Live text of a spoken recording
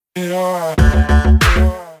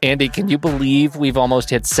Andy, can you believe we've almost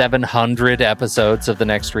hit 700 episodes of The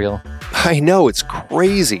Next Reel? I know, it's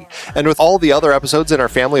crazy. And with all the other episodes in our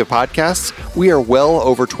family of podcasts, we are well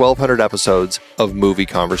over 1,200 episodes of movie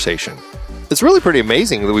conversation. It's really pretty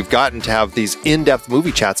amazing that we've gotten to have these in-depth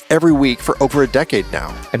movie chats every week for over a decade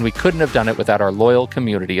now. And we couldn't have done it without our loyal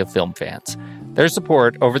community of film fans. Their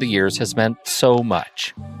support over the years has meant so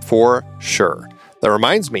much. For sure. That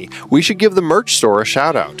reminds me, we should give the merch store a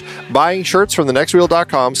shout out. Buying shirts from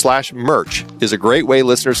thenextreel.com/merch is a great way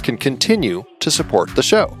listeners can continue to support the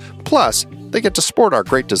show. Plus, they get to sport our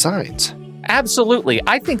great designs. Absolutely.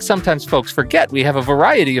 I think sometimes folks forget we have a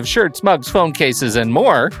variety of shirts, mugs, phone cases, and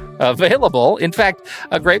more available. In fact,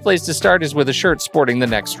 a great place to start is with a shirt sporting the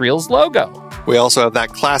Next Reel's logo. We also have that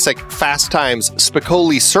classic Fast Times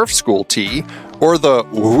Spicoli Surf School tee, or the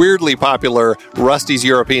weirdly popular Rusty's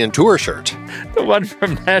European Tour shirt. The one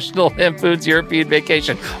from National Lampoon's European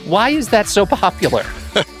Vacation. Why is that so popular?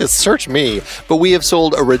 Search me, but we have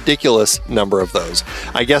sold a ridiculous number of those.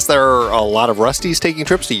 I guess there are a lot of Rustys taking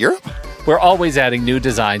trips to Europe? We're always adding new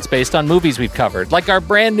designs based on movies we've covered, like our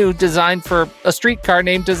brand new design for a streetcar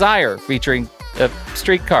named Desire, featuring a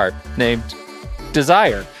streetcar named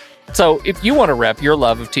Desire. So if you want to rep your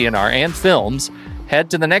love of TNR and films, head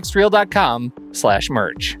to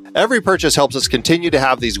thenextreel.com/merch. Every purchase helps us continue to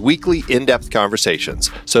have these weekly in-depth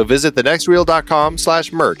conversations. So visit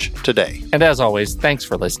thenextreel.com/merch today. And as always, thanks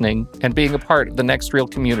for listening and being a part of the Next Reel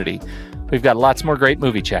community. We've got lots more great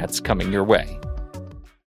movie chats coming your way.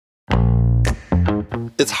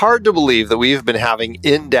 It's hard to believe that we've been having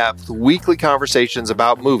in-depth weekly conversations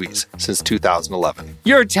about movies since 2011.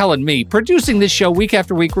 You're telling me producing this show week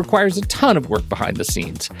after week requires a ton of work behind the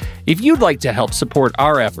scenes. If you'd like to help support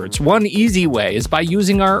our efforts, one easy way is by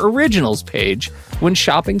using our originals page when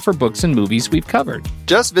shopping for books and movies we've covered.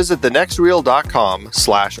 Just visit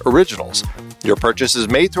thenextreel.com/originals. Your purchases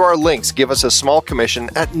made through our links give us a small commission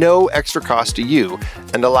at no extra cost to you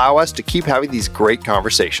and allow us to keep having these great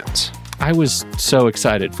conversations. I was so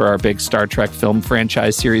excited for our big Star Trek film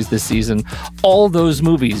franchise series this season. All those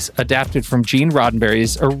movies adapted from Gene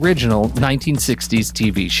Roddenberry's original 1960s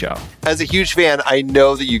TV show. As a huge fan, I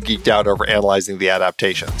know that you geeked out over analyzing the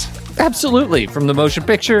adaptations. Absolutely. From the motion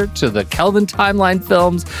picture to the Kelvin timeline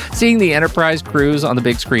films, seeing the Enterprise crews on the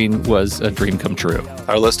big screen was a dream come true.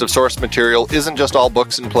 Our list of source material isn't just all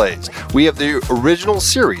books and plays. We have the original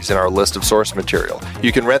series in our list of source material.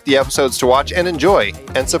 You can rent the episodes to watch and enjoy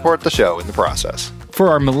and support the show in the process. For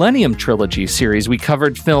our Millennium Trilogy series, we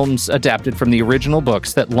covered films adapted from the original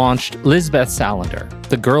books that launched Lisbeth Salander,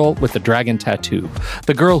 The Girl with the Dragon Tattoo,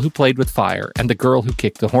 The Girl Who Played with Fire, and The Girl Who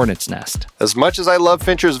Kicked the Hornet's Nest. As much as I love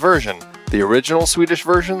Fincher's version, the original Swedish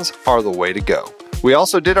versions are the way to go. We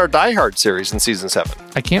also did our Die Hard series in season 7.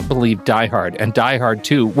 I can't believe Die Hard and Die Hard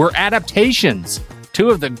 2 were adaptations. Two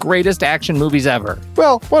of the greatest action movies ever.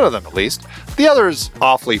 Well, one of them at least. The other is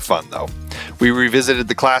awfully fun, though. We revisited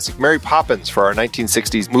the classic Mary Poppins for our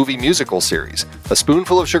 1960s movie musical series. A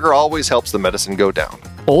spoonful of sugar always helps the medicine go down.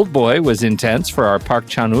 Old Boy was intense for our Park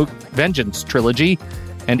Chan-wook Vengeance trilogy.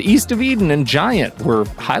 And East of Eden and Giant were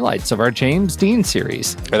highlights of our James Dean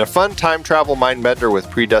series. And a fun time travel mind bender with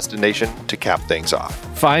Predestination to cap things off.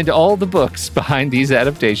 Find all the books behind these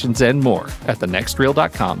adaptations and more at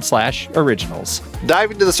thenextreel.com/originals.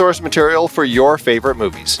 Dive into the source material for your favorite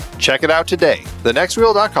movies. Check it out today.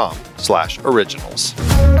 thenextreel.com/originals.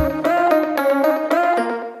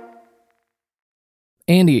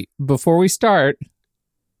 Andy, before we start,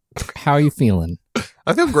 how are you feeling?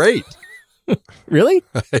 I feel great. Really?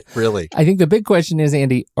 Really. I think the big question is,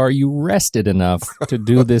 Andy, are you rested enough to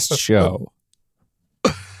do this show?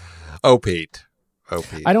 Oh, Pete.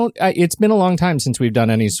 It's been a long time since we've done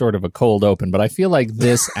any sort of a cold open, but I feel like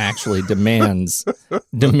this actually demands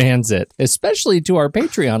it, especially to our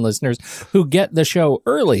Patreon listeners who get the show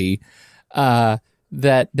early,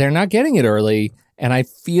 that they're not getting it early. And I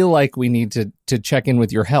feel like we need to check in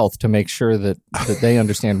with your health to make sure that they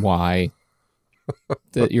understand why.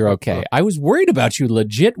 That you're okay. I was worried about you,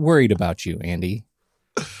 legit worried about you, Andy.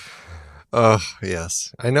 Oh,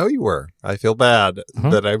 yes. I know you were. I feel bad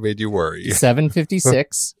that I made you worry.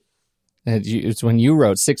 7:56. It's when you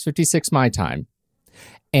wrote 6:56 my time.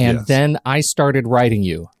 And then I started writing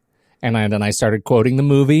you. And then I started quoting the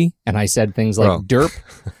movie. And I said things like derp.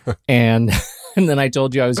 And then I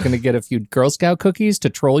told you I was going to get a few Girl Scout cookies to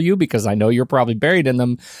troll you because I know you're probably buried in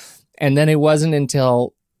them. And then it wasn't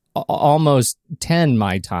until almost 10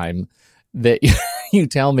 my time that you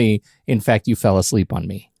tell me, in fact, you fell asleep on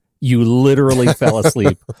me. You literally fell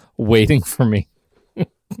asleep waiting for me.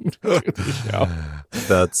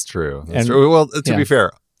 That's true. That's true. Well, to be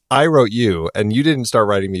fair, I wrote you, and you didn't start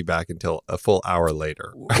writing me back until a full hour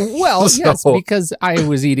later. Well, So, yes, because I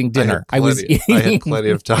was eating dinner. I had plenty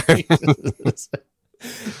of time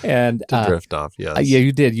and to drift off. Yes, yeah,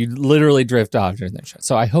 you did. You literally drift off during that show.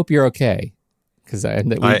 So I hope you're okay. Because I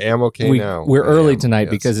am okay now. We're early tonight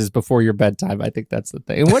because it's before your bedtime. I think that's the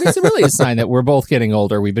thing. And what is really a sign that we're both getting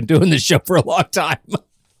older? We've been doing this show for a long time.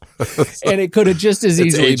 And it could have just as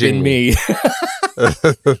easily been me.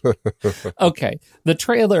 Okay. The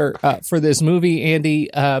trailer for this movie, Andy,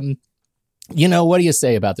 what do you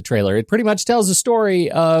say about the trailer? It pretty much tells the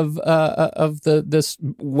story of this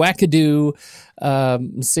wackadoo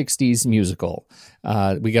 60s musical.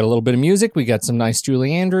 We got a little bit of music. We got some nice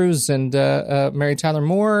Julie Andrews and Mary Tyler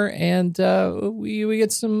Moore, and we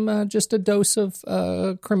get some just a dose of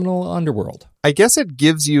criminal underworld. I guess it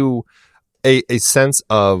gives you a sense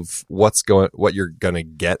of what you're gonna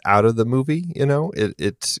get out of the movie.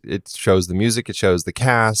 It shows the music, it shows the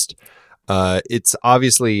cast. It's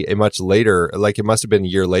obviously a much later, like it must have been a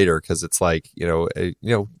year later, because it's like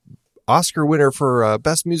Oscar winner for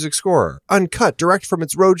best music score, uncut, direct from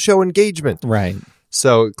its roadshow engagement. Right.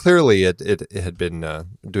 So clearly it had been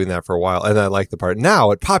doing that for a while, and I like the part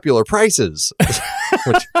now at popular prices,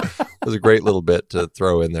 which was a great little bit to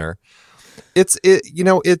throw in there. It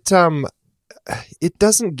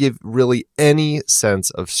doesn't give really any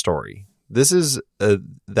sense of story. This is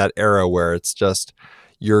that era where it's just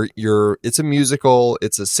it's a musical,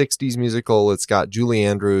 it's a 60s musical, it's got Julie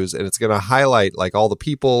Andrews, and it's going to highlight like all the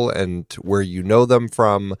people and where you know them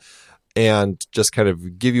from, and just kind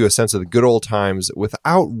of give you a sense of the good old times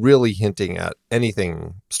without really hinting at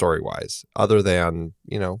anything story-wise other than,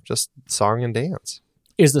 just song and dance.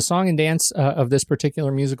 Is the song and dance of this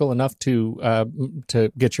particular musical enough to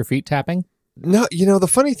get your feet tapping? No, the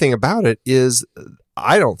funny thing about it is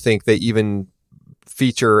I don't think they even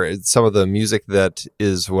feature some of the music that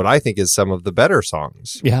is what I think is some of the better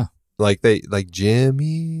songs. Yeah. Like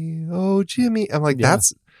Jimmy, oh Jimmy. I'm like,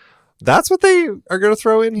 that's what they are going to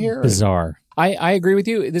throw in here. Bizarre. I agree with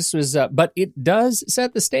you. This was, but it does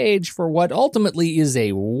set the stage for what ultimately is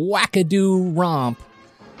a wackadoo romp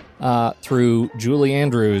through Julie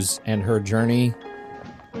Andrews and her journey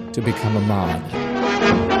to become a mod.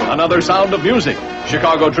 Another Sound of Music,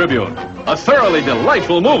 Chicago Tribune. A thoroughly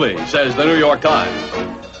delightful movie, says the New York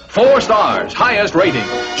Times. 4 stars, highest rating.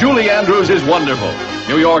 Julie Andrews is wonderful.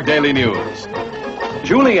 New York Daily News.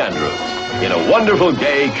 Julie Andrews in a wonderful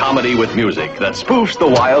gay comedy with music that spoofs the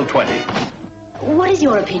Wild 20. What is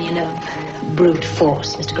your opinion of brute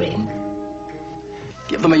force, Mr. Green?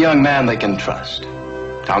 Give them a young man they can trust.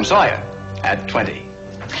 Tom Sawyer, at 20.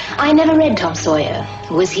 I never read Tom Sawyer.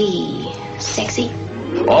 Was he sexy?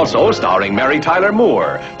 Also starring Mary Tyler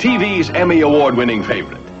Moore, TV's Emmy Award-winning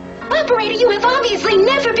favorite. Operator, you have obviously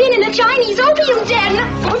never been in a Chinese opium den.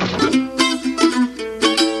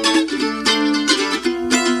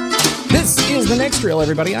 This is The Next Reel,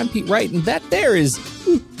 everybody. I'm Pete Wright, and that there is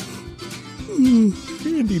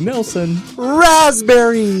Andy Nelson.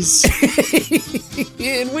 Raspberries!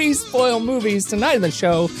 And we spoil movies. Tonight on the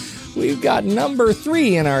show, we've got number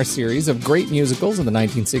 3 in our series of great musicals of the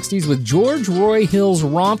 1960s with George Roy Hill's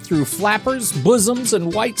romp through flappers, bosoms,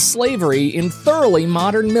 and white slavery in thoroughly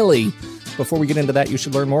modern Millie. Before we get into that, you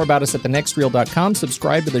should learn more about us at thenextreel.com.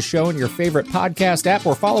 Subscribe to the show in your favorite podcast app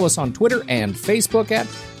or follow us on Twitter and Facebook at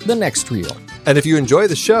The Next Reel. And if you enjoy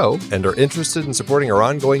the show and are interested in supporting our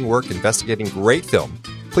ongoing work investigating great film,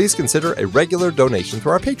 please consider a regular donation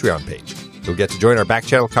through our Patreon page. You'll get to join our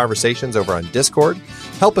back-channel conversations over on Discord,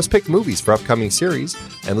 help us pick movies for upcoming series,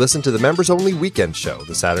 and listen to the members-only weekend show,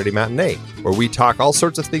 The Saturday Matinee, where we talk all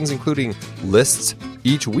sorts of things, including lists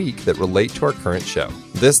each week that relate to our current show.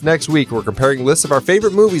 This next week, we're comparing lists of our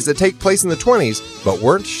favorite movies that take place in the 20s, but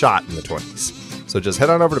weren't shot in the 20s. So just head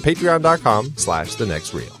on over to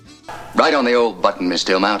patreon.com/thenextreel. Right on the old button, Miss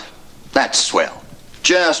Stillmount. That's swell.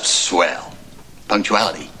 Just swell.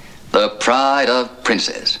 Punctuality. The pride of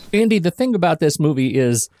princes. Andy, the thing about this movie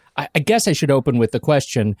is, I guess I should open with the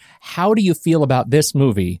question, how do you feel about this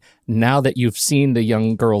movie now that you've seen The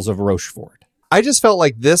Young Girls of Rochefort? I just felt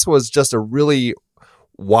like this was just a really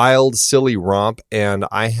wild, silly romp, and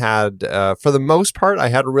I had, for the most part, I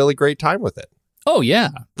had a really great time with it. Oh,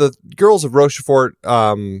 yeah. The Girls of Rochefort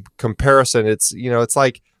comparison, it's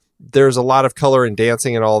like there's a lot of color and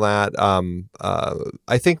dancing and all that.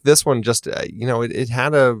 I think this one just, it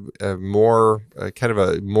had a more kind of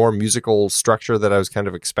a more musical structure that I was kind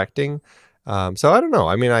of expecting. So I don't know.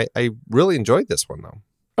 I mean, I really enjoyed this one, though.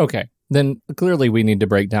 Okay. Then clearly we need to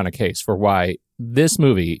break down a case for why this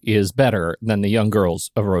movie is better than The Young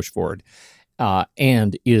Girls of Rochefort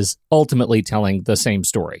and is ultimately telling the same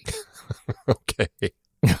story. Okay.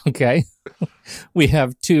 Okay. We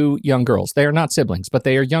have two young girls. They are not siblings, but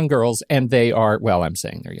they are young girls, and they are, well, I'm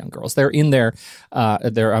saying they're young girls. They're in their,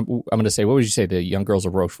 I'm going to say, what would you say the young girls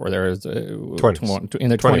are Rochefort? They're 20s. In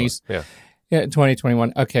their 20s. Yeah, 20,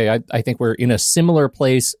 21. Okay, I think we're in a similar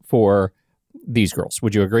place for these girls.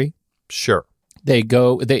 Would you agree? Sure. They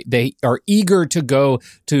are eager to go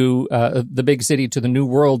to the big city, to the new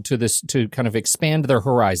world, to kind of expand their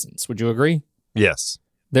horizons. Would you agree? Yes.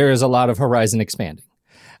 There is a lot of horizon expanding.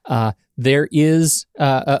 There is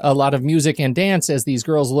a lot of music and dance as these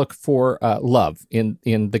girls look for love. In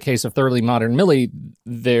the case of Thoroughly Modern Millie,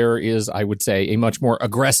 there is, I would say, a much more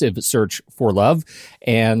aggressive search for love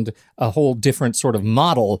and a whole different sort of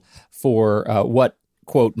model for what,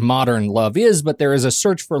 quote, modern love is. But there is a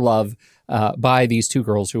search for love by these two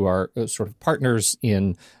girls who are sort of partners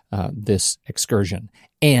in this excursion.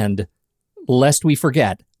 And lest we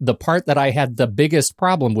forget, the part that I had the biggest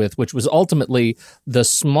problem with, which was ultimately the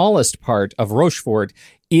smallest part of Rochefort,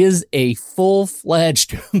 is a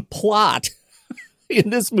full-fledged plot in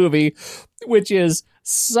this movie, which is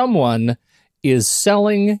someone is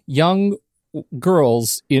selling young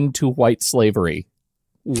girls into white slavery.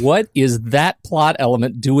 What is that plot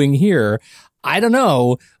element doing here? I don't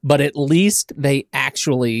know, but at least they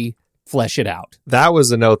actually flesh it out. That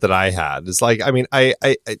was a note that I had. It's like, I mean,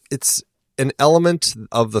 it's an element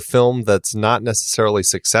of the film that's not necessarily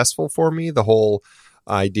successful for me. The whole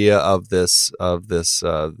idea of the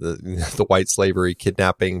white slavery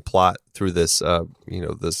kidnapping plot through this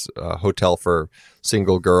hotel for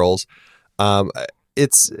single girls. You're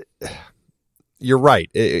right.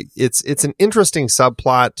 It's an interesting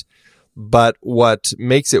subplot, but what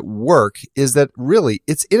makes it work is that really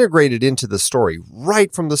it's integrated into the story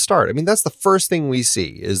right from the start. I mean, that's the first thing we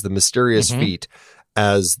see is the mysterious feat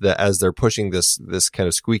as they're pushing this kind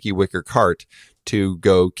of squeaky wicker cart to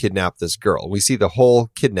go kidnap this girl. We see the whole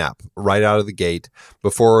kidnap right out of the gate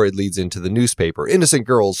before it leads into the newspaper. Innocent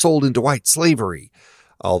girls sold into white slavery.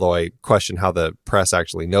 Although I question how the press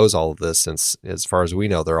actually knows all of this, since as far as we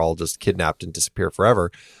know, they're all just kidnapped and disappear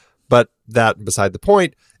forever. But that beside the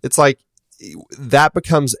point, it's like that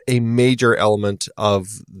becomes a major element of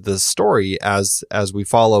the story as we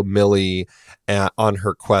follow Millie on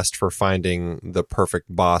her quest for finding the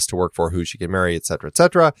perfect boss to work for, who she can marry, et cetera, et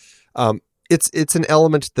cetera. It's an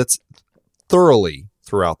element that's thoroughly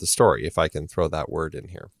throughout the story, if I can throw that word in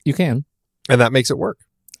here. You can. And that makes it work.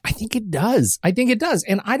 I think it does.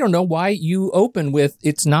 And I don't know why you open with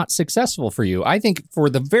it's not successful for you. I think for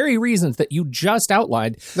the very reasons that you just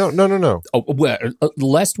outlined. No. Oh, well,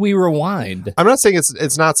 lest we rewind. I'm not saying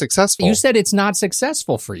it's not successful. You said it's not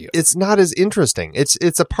successful for you. It's not as interesting.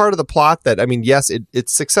 It's a part of the plot that, I mean, yes,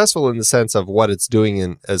 it's successful in the sense of what it's doing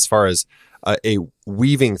in as far as a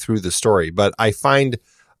weaving through the story. But I find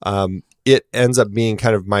it ends up being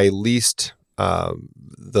kind of my least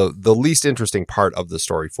the least interesting part of the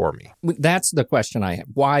story for me. That's the question I have.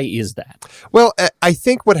 Why is that? Well, I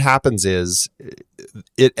think what happens is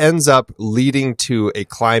it ends up leading to a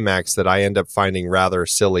climax that I end up finding rather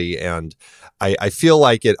silly, and I feel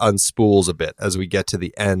like it unspools a bit as we get to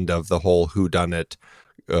the end of the whole whodunit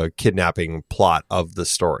kidnapping plot of the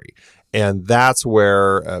story. And that's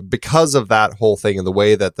where, because of that whole thing and the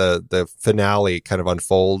way that the finale kind of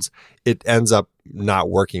unfolds, it ends up not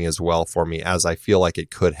working as well for me as I feel like it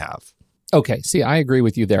could have. Okay, see, I agree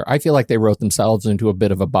with you there. I feel like they wrote themselves into a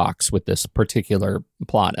bit of a box with this particular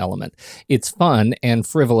plot element. It's fun and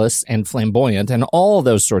frivolous and flamboyant and all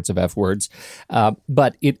those sorts of F words,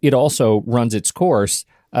 but it also runs its course.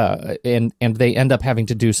 And they end up having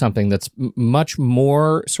to do something that's much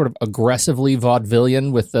more sort of aggressively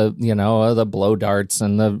vaudevillian with the blow darts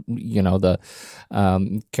and the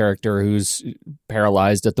character who's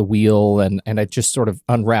paralyzed at the wheel and it just sort of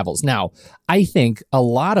unravels. Now, I think a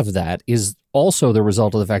lot of that is also the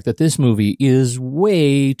result of the fact that this movie is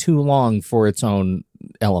way too long for its own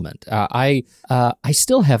element. I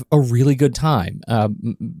still have a really good time,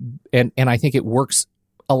 and I think it works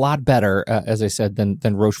a lot better, as I said,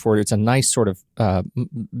 than Rochefort. It's a nice sort of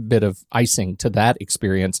bit of icing to that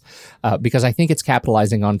experience because I think it's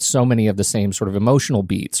capitalizing on so many of the same sort of emotional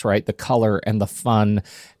beats, right? The color and the fun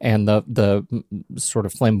and the sort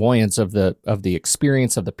of flamboyance of the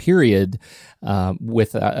experience of the period, but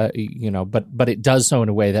it does so in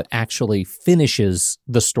a way that actually finishes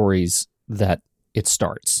the stories that it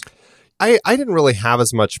starts. I didn't really have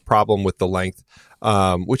as much problem with the length.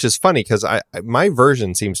 Which is funny because my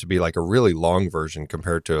version seems to be like a really long version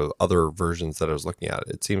compared to other versions that I was looking at.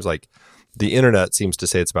 It seems like the internet seems to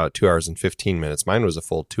say it's about 2 hours and 15 minutes. Mine was a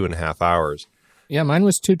full 2.5 hours. Yeah, mine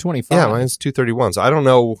was 225. Yeah, mine's 231. So I don't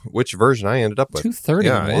know which version I ended up with.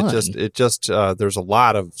 231. Yeah, it just there's a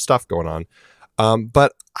lot of stuff going on.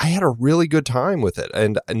 But I had a really good time with it,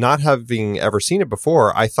 and not having ever seen it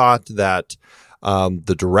before, I thought that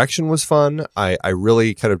the direction was fun. I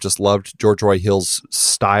really kind of just loved George Roy Hill's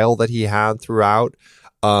style that he had throughout.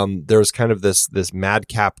 There's kind of this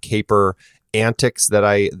madcap caper antics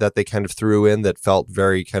that they kind of threw in that felt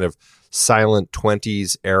very kind of silent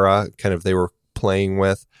 20s era, kind of they were playing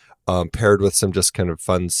with, paired with some just kind of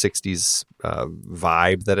fun 60s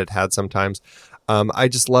vibe that it had sometimes. I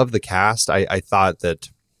just love the cast. I thought that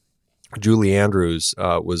Julie Andrews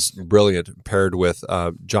was brilliant, paired with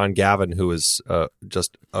John Gavin, who is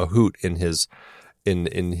just a hoot in his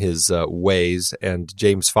ways, and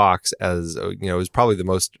James Fox, as is probably the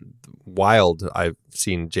most wild I've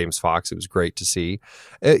seen James Fox. It was great to see.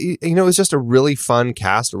 It was just a really fun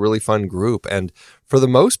cast, a really fun group, and for the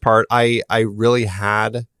most part, I really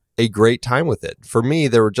had a great time with it. For me,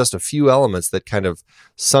 there were just a few elements that kind of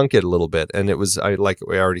sunk it a little bit, and it was like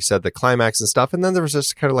we already said, the climax and stuff, and then there was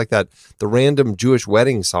just kind of like the random Jewish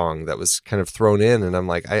wedding song that was kind of thrown in, and I'm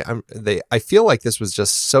like, I feel like this was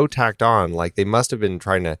just so tacked on, like they must have been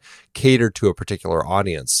trying to cater to a particular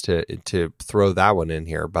audience to throw that one in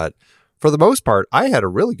here. But for the most part, I had a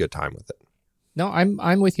really good time with it. No,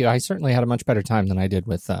 I'm with you. I certainly had a much better time than I did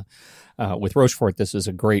with Rochefort. This is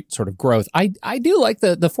a great sort of growth. I do like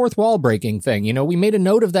the fourth wall breaking thing. We made a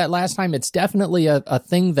note of that last time. It's definitely a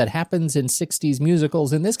thing that happens in 60s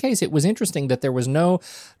musicals. In this case, it was interesting that there was no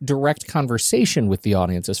direct conversation with the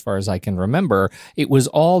audience as far as I can remember. It was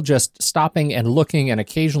all just stopping and looking, and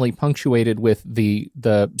occasionally punctuated with the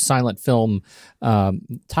silent film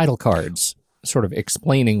title cards, sort of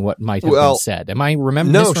explaining what might have been said. Am I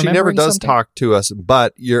remembering? No, she never does something? talk to us,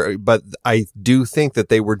 but I do think that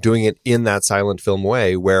they were doing it in that silent film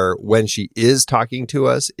way, where when she is talking to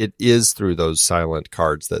us, it is through those silent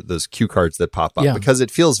cards, those cue cards that pop up, because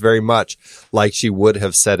it feels very much like she would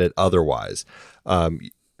have said it otherwise.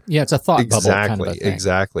 It's a thought bubble kind of a thing.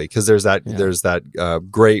 Exactly. Because there's that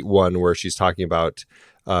great one where she's talking about,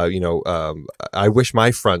 I wish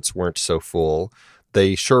my fronts weren't so full.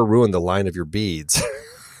 They sure ruined the line of your beads.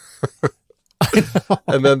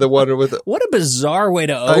 And then the one with what a bizarre way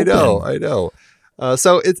to open. I know.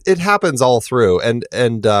 So it happens all through,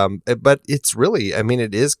 but it's really,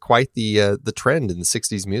 it is quite the trend in the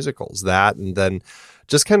 60s musicals, that, and then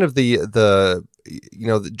just kind of the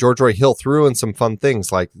George Roy Hill threw in some fun things,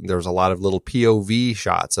 like there's a lot of little POV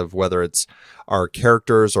shots of whether it's our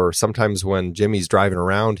characters or sometimes when Jimmy's driving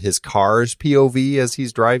around his car's POV as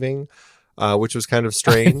he's driving. Which was kind of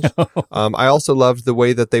strange. I also loved the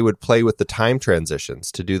way that they would play with the time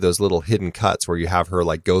transitions to do those little hidden cuts where you have her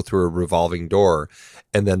like go through a revolving door,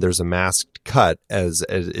 and then there's a masked cut as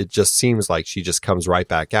it just seems like she just comes right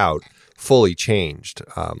back out fully changed.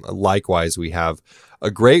 Likewise, we have a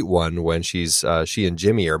great one when she and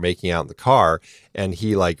Jimmy are making out in the car, and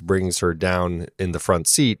he like brings her down in the front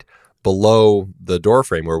seat below the door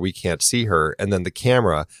frame where we can't see her, and then the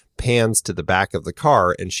camera pans to the back of the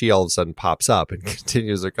car, and she all of a sudden pops up and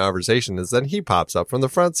continues their conversation as then he pops up from the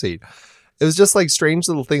front seat. It was just like strange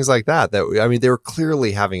little things like that they were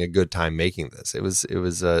clearly having a good time making this. It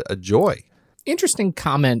was a joy. Interesting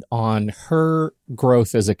comment on her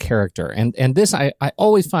growth as a character, and this I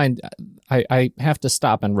always find I have to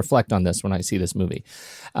stop and reflect on this when I see this movie,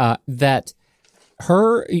 that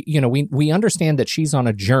her, we understand that she's on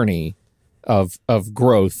a journey of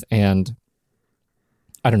growth and,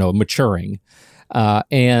 I don't know, maturing.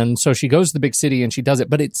 And so she goes to the big city and she does it.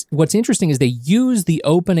 But what's interesting is they use the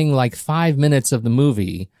opening 5 minutes of the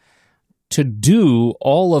movie to do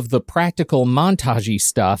all of the practical montagey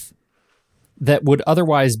stuff that would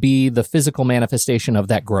otherwise be the physical manifestation of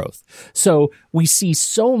that growth. So we see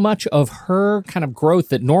so much of her kind of growth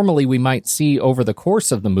that normally we might see over the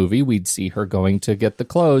course of the movie. We'd see her going to get the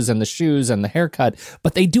clothes and the shoes and the haircut,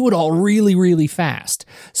 but they do it all really, really fast.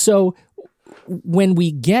 So when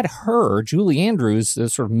we get her, Julie Andrews,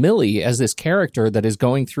 sort of Millie, as this character that is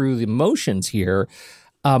going through the motions here,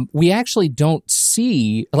 we actually don't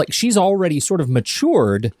see, she's already sort of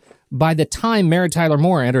matured by the time Mary Tyler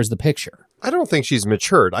Moore enters the picture. I don't think she's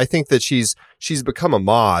matured. I think that she's become a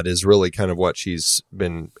mod is really kind of what she's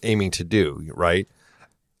been aiming to do, right?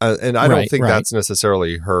 And I don't think that's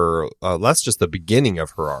necessarily her. That's just the beginning of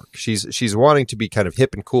her arc. She's wanting to be kind of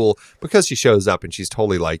hip and cool because she shows up and she's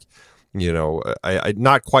totally like, I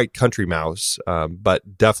not quite country mouse,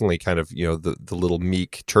 but definitely kind of, the little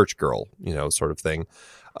meek church girl, sort of thing.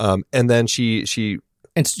 And then she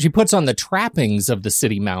And she puts on the trappings of the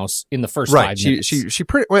city mouse in the first 5 minutes. She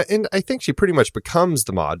pretty, and I think she pretty much becomes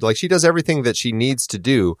the mod. Like, she does everything that she needs to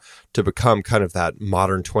do to become kind of that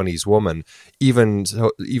modern 20s woman. Even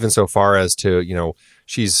so far as to, you know,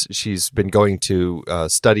 she's been going to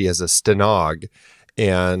study as a stenog,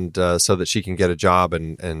 and so that she can get a job,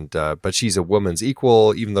 but she's a woman's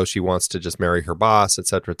equal, even though she wants to just marry her boss, et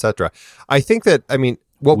cetera, et cetera. I think that, I mean,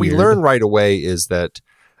 what we learn right away is that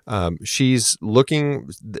she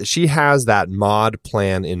has that mod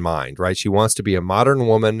plan in mind, right? She wants to be a modern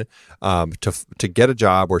woman to get a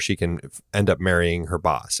job where she can end up marrying her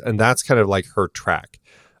boss. And that's kind of like her track.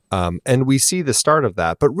 And we see the start of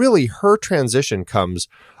that. But really, her transition comes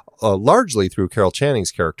largely through Carol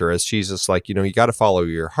Channing's character, as she's just like, you know, you got to follow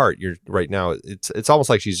your heart. You're right now. It's almost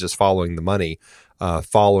like she's just following the money,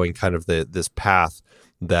 following kind of this path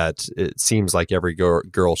that it seems like every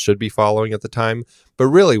girl should be following at the time. But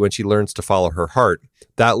really, when she learns to follow her heart,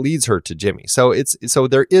 that leads her to Jimmy. So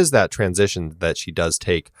there is that transition that she does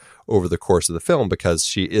take over the course of the film, because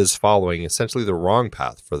she is following essentially the wrong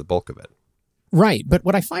path for the bulk of it. Right. But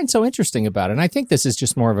what I find so interesting about it, and I think this is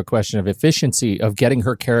just more of a question of efficiency of getting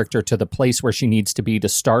her character to the place where she needs to be to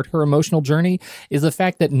start her emotional journey, is the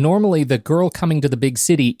fact that normally the girl coming to the big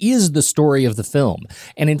city is the story of the film.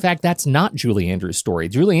 And in fact, that's not Julie Andrews' story.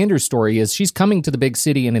 Julie Andrews' story is she's coming to the big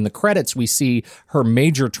city, and in the credits, we see her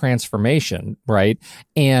major transformation, right?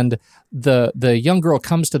 And the young girl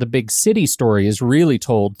comes to the big city story is really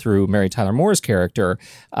told through Mary Tyler Moore's character,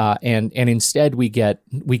 and instead we get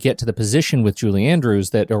to the position with Julie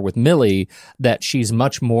Andrews or with Millie, that she's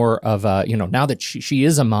much more of a, you know, now that she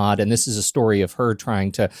is a mod, and this is a story of her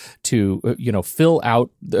trying to fill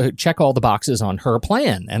out, check all the boxes on her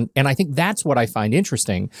plan, and I think that's what I find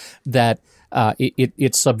interesting, that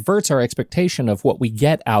it subverts our expectation of what we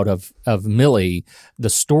get out of Millie. The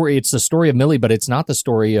story, it's the story of Millie, but it's not the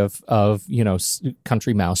story of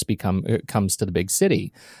country mouse comes to the big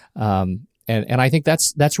city. And I think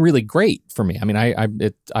that's really great for me. I mean,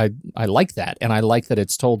 I like that, and I like that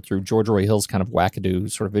it's told through George Roy Hill's kind of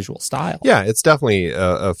wackadoo sort of visual style. Yeah, it's definitely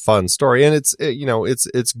a fun story, and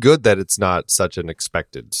it's good that it's not such an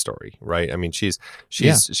expected story, right? I mean, she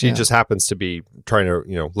just happens to be trying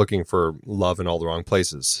to, looking for love in all the wrong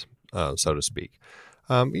places, so to speak.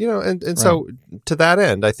 So to that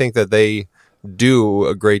end, I think that they do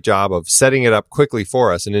a great job of setting it up quickly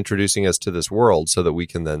for us and introducing us to this world, so that we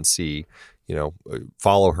can then see,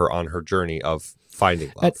 follow her on her journey of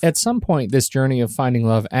finding love. At some point, this journey of finding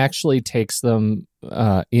love actually takes them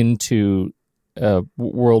into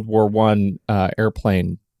World War I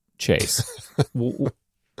airplane chase.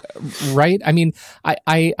 Right? I mean,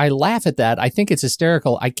 I laugh at that. I think it's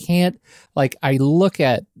hysterical. I can't, I look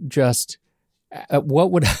at just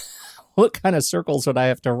what kind of circles would I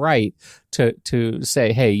have to write to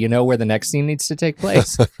say, hey, you know where the next scene needs to take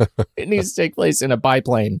place? It needs to take place in a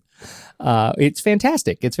biplane. It's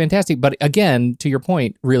fantastic. It's fantastic. But again, to your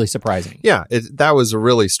point, really surprising. Yeah, that was a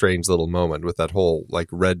really strange little moment with that whole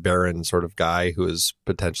Red Baron sort of guy who is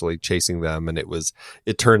potentially chasing them. And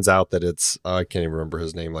it turns out that it's, I can't even remember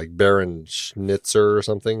his name, Baron Schnitzer or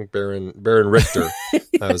something. Baron Richter.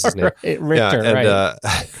 That was his name. Richter, and,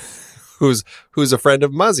 right. Who's a friend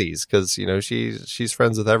of Muzzie's, because she's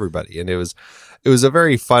friends with everybody, and it was a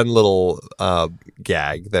very fun little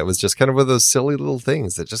gag that was just kind of one of those silly little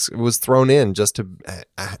things that just was thrown in just to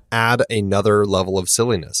add another level of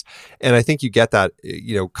silliness. And I think you get that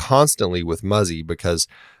constantly with Muzzie, because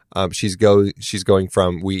she's going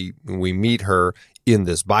from we meet her in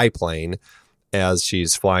this biplane as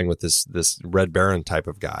she's flying with this Red Baron type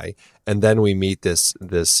of guy, and then we meet this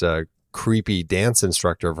creepy dance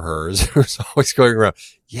instructor of hers who's always going around,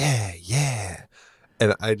 yeah.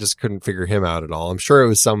 And I just couldn't figure him out at all. I'm sure it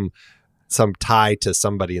was some tie to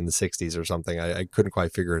somebody in the 60s or something. I couldn't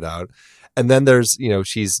quite figure it out. And then there's,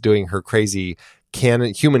 she's doing her crazy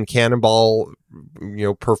human cannonball,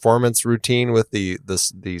 performance routine with the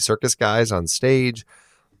circus guys on stage.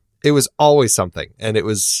 It was always something. And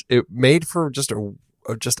it made for just a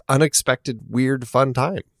unexpected, weird, fun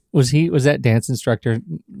time. Was that dance instructor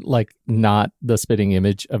not the spitting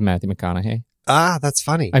image of Matthew McConaughey? Ah, that's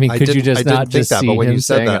funny. I mean, could you just not just see him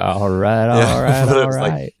saying, all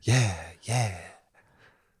right, yeah.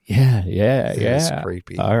 It's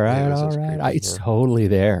creepy. All right. It's totally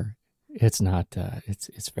there. It's not,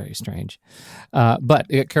 it's very strange. But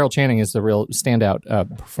Carol Channing is the real standout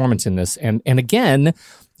performance in this. And again,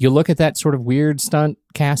 You look at that sort of weird stunt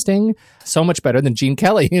casting, so much better than Gene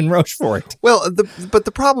Kelly in Rochefort. Well, but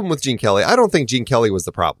the problem with Gene Kelly, I don't think Gene Kelly was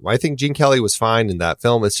the problem. I think Gene Kelly was fine in that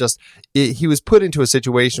film. It's just he was put into a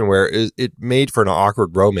situation where it made for an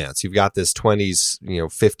awkward romance. You've got this 20s,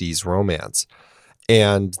 50s romance,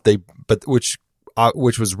 and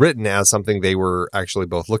which was written as something they were actually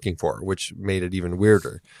both looking for, which made it even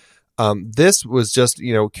weirder. This was just,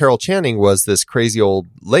 Carol Channing was this crazy old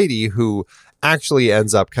lady who actually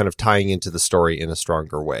ends up kind of tying into the story in a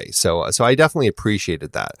stronger way. So I definitely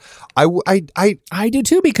appreciated that. I do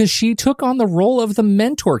too, because she took on the role of the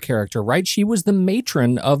mentor character, right? She was the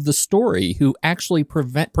matron of the story who actually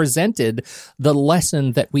presented the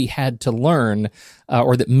lesson that we had to learn,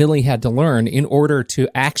 or that Millie had to learn in order to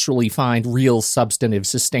actually find real, substantive,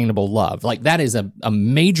 sustainable love. Like, that is a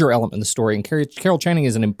major element in the story, and Carol Channing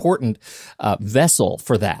is an important vessel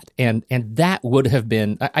for that. And that would have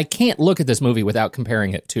been, I can't look at this movie without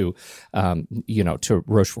comparing it to, to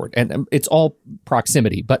Rochefort. And it's all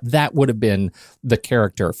proximity, but that would have been the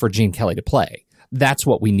character for Gene Kelly to play. That's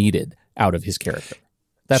what we needed out of his character.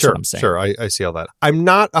 That's what I'm saying. Sure, I see all that. I'm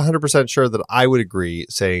not 100% sure that I would agree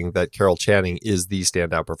saying that Carol Channing is the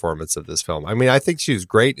standout performance of this film. I mean, I think she was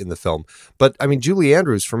great in the film, but I mean, Julie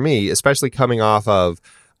Andrews, for me, especially coming off of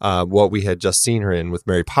what we had just seen her in with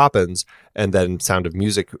Mary Poppins, and then Sound of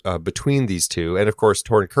Music between these two, and of course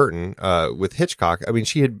Torn Curtain with Hitchcock. I mean,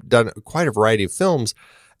 she had done quite a variety of films,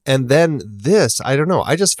 and then this, I don't know,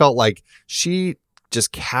 I just felt like she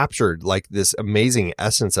just captured like this amazing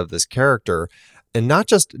essence of this character. And not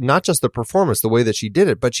just the performance, the way that she did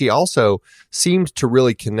it, but she also seemed to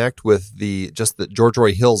really connect with the George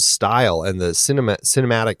Roy Hill's style and the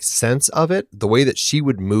cinematic sense of it, the way that she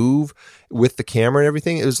would move with the camera and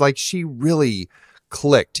everything. It was like she really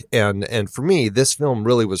clicked, and for me, this film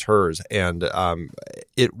really was hers, and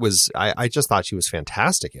it was. I just thought she was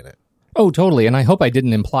fantastic in it. Oh, totally. And I hope I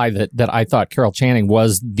didn't imply that I thought Carol Channing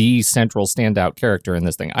was the central standout character in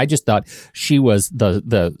this thing. I just thought she was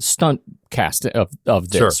the stunt cast of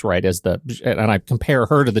this, sure. Right? And I compare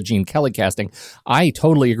her to the Gene Kelly casting. I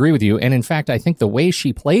totally agree with you. And in fact, I think the way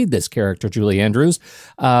she played this character, Julie Andrews,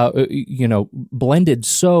 blended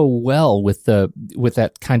so well with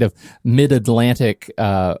that kind of mid-Atlantic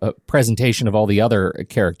presentation of all the other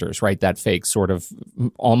characters, right? That fake sort of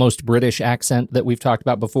almost British accent that we've talked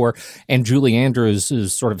about before. And Julie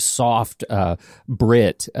Andrews' sort of soft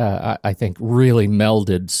Brit, I think, really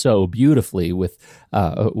melded so beautifully with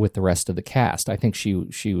the rest of the cast. I think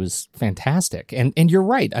she was fantastic, and you're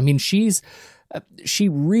right. I mean, she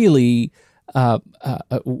really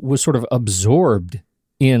was sort of absorbed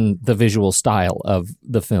in the visual style of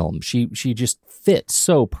the film. She just fits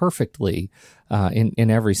so perfectly in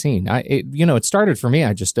every scene. It started for me.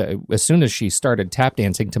 I just as soon as she started tap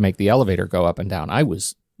dancing to make the elevator go up and down, I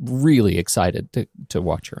was really excited to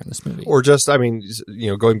watch her in this movie. Or just, I mean,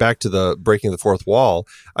 going back to the breaking the fourth wall,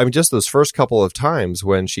 I mean, just those first couple of times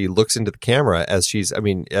when she looks into the camera as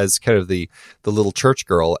as kind of the little church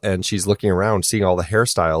girl, and she's looking around, seeing all the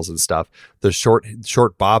hairstyles and stuff, the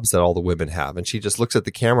short bobs that all the women have. And she just looks at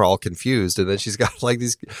the camera all confused. And then she's got like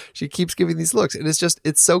she keeps giving these looks, and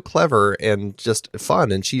it's so clever and just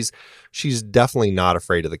fun. And she's definitely not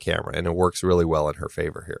afraid of the camera, and it works really well in her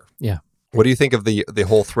favor here. Yeah. What do you think of the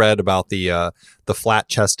whole thread about the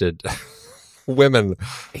flat-chested women?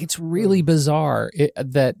 It's really bizarre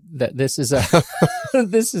that this is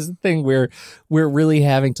this is a thing we're really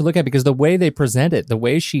having to look at, because the way they present it, the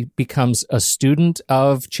way she becomes a student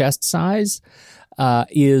of chest size,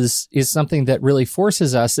 is something that really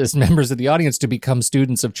forces us as members of the audience to become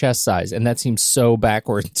students of chest size, and that seems so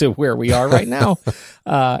backward to where we are right now.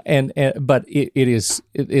 But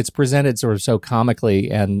it's presented sort of so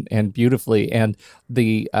comically and beautifully, and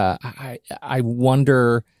I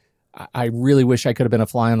wonder. I really wish I could have been a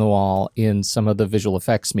fly on the wall in some of the visual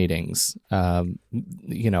effects meetings.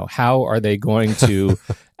 How are they going to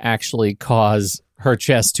actually cause her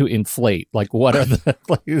chest to inflate? Like, what are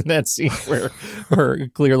that scene where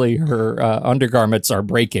clearly her undergarments are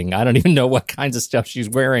breaking? I don't even know what kinds of stuff she's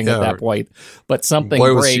wearing at that point, but something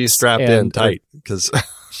boy, breaks. Was she strapped in tight, because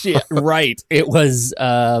right. It was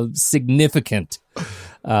significant.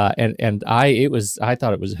 I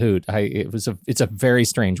thought it was a hoot. It's a very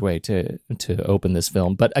strange way to open this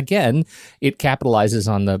film, but again, it capitalizes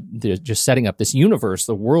on the just setting up this universe,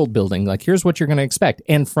 the world building. Like, here's what you're going to expect,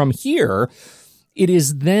 and from here, it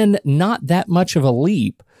is then not that much of a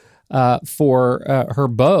leap for her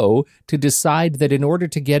beau to decide that in order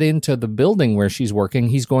to get into the building where she's working,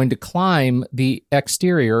 he's going to climb the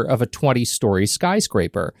exterior of a 20-story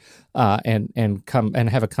skyscraper and come and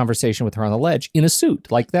have a conversation with her on the ledge in a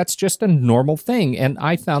suit. Like, that's just a normal thing. And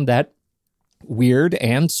I found that weird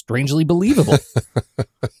and strangely believable.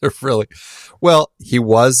 Really? Well, he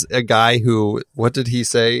was a guy who, what did he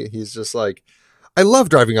say? He's just like, I love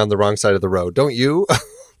driving on the wrong side of the road, don't you?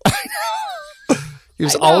 He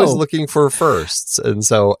was always looking for firsts, and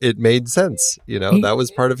so it made sense. That was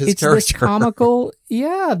part of his character. This comical,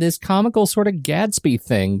 this comical sort of Gatsby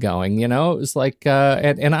thing going. It was like,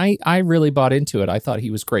 and I really bought into it. I thought he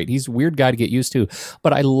was great. He's a weird guy to get used to,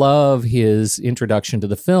 but I love his introduction to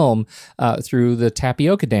the film through the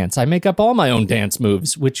tapioca dance. I make up all my own dance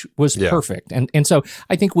moves, which was perfect. And so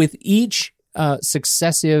I think with each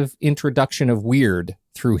successive introduction of weird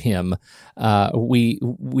through him,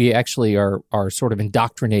 we actually are sort of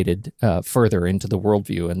indoctrinated further into the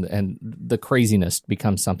worldview, and the craziness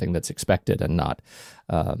becomes something that's expected and not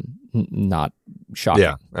shocking.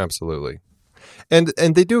 Yeah, absolutely. And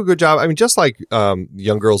they do a good job. I mean, just like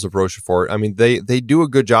Young Girls of Rochefort, I mean, they do a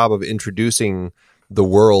good job of introducing the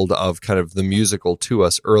world of kind of the musical to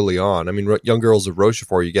us early on. I mean, Young Girls of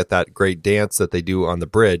Rochefort, you get that great dance that they do on the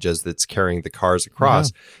bridge as it's carrying the cars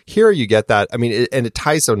across. Yeah. Here you get that. I mean, it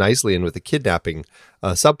ties so nicely in with the kidnapping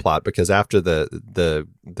subplot, because after the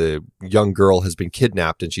young girl has been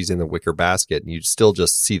kidnapped and she's in the wicker basket, and you still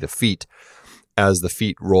just see the feet as the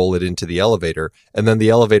feet roll it into the elevator, and then the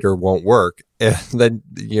elevator won't work. And then,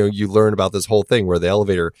 you learn about this whole thing where the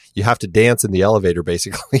elevator, you have to dance in the elevator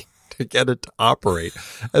basically to get it to operate.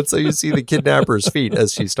 And so you see the kidnapper's feet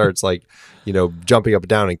as she starts jumping up and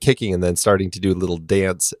down and kicking, and then starting to do a little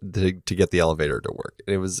dance to get the elevator to work.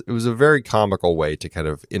 And it was a very comical way to kind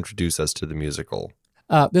of introduce us to the musical.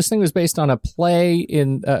 This thing was based on a play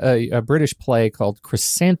in a British play called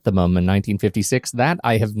Chrysanthemum in 1956 that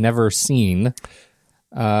I have never seen.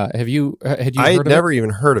 Have you heard of it? I had never even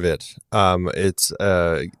heard of it. It's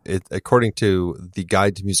according to the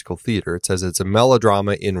Guide to Musical Theater, it says it's a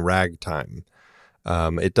melodrama in ragtime.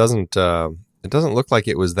 It doesn't look like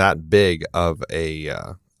it was that big of a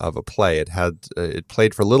play. It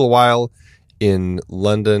played for a little while in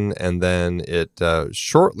London, and then it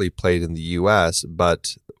shortly played in the U.S.,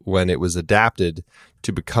 but when it was adapted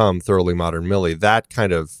to become Thoroughly Modern Millie, that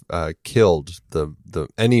kind of killed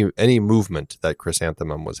any movement that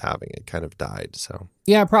Chrysanthemum was having. It kind of died. So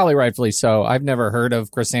yeah, probably rightfully so. I've never heard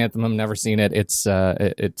of Chrysanthemum, never seen it. It's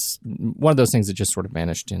one of those things that just sort of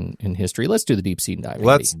vanished in history. Let's do the deep sea diving.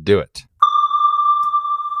 Let's do it.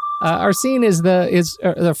 Our scene is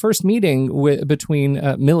the first meeting between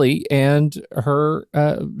Millie and her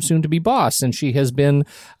soon-to-be boss, and she's been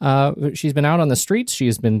out on the streets. She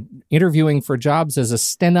has been interviewing for jobs as a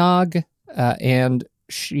stenog, and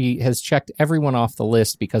she has checked everyone off the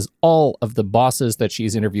list because all of the bosses that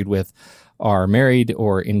she's interviewed with are married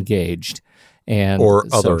or engaged. And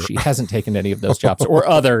so she hasn't taken any of those jobs or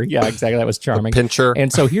other. Yeah, exactly. That was charming. A pincher.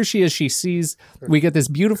 And so here she is. We get this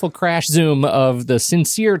beautiful crash zoom of the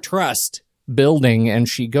Sincere Trust building, and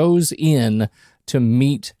she goes in to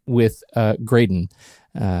meet with Graydon.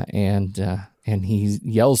 And he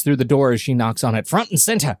yells through the door as she knocks on it, front and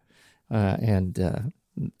center. And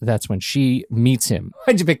that's when she meets him.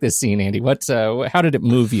 Why'd you pick this scene, Andy? How did it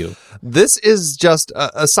move you? This is just,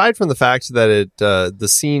 aside from the fact that the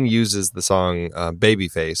scene uses the song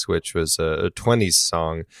Babyface, which was a 20s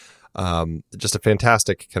song, just a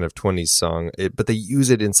fantastic kind of 20s song, but they use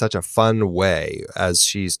it in such a fun way as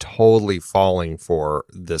she's totally falling for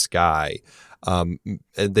this guy. And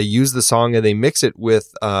they use the song and they mix it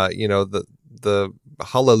with, the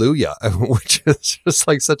Hallelujah, which is just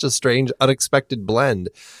like such a strange, unexpected blend.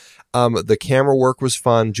 The camera work was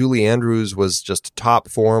fun. Julie Andrews was just top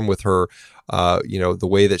form with her, the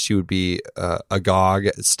way that she would be agog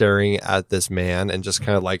staring at this man and just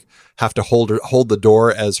kind of like have to hold the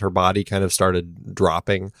door as her body kind of started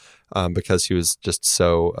dropping because she was just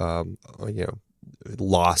so,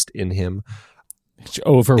 lost in him.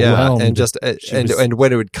 Overwhelmed. Yeah, and just and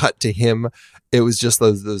when it would cut to him, it was just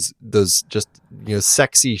those just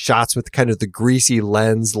sexy shots with kind of the greasy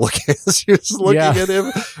lens looking as she was looking at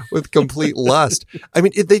him with complete lust. I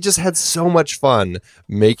mean, they just had so much fun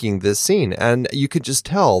making this scene, and you could just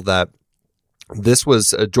tell that this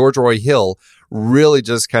was George Roy Hill really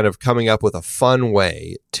just kind of coming up with a fun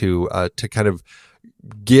way to kind of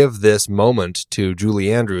give this moment to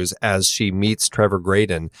Julie Andrews as she meets Trevor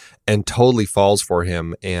Graydon and totally falls for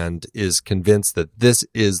him and is convinced that this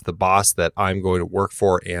is the boss that I'm going to work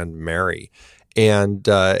for and marry. And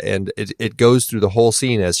it goes through the whole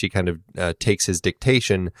scene as she kind of takes his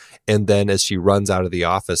dictation, and then as she runs out of the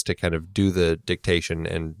office to kind of do the dictation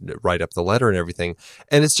and write up the letter and everything.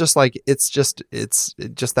 And it's just like it's just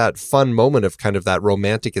that fun moment of kind of that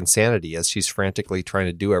romantic insanity as she's frantically trying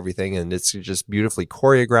to do everything, and it's just beautifully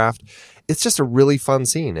choreographed. It's just a really fun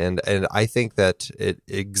scene, and I think that it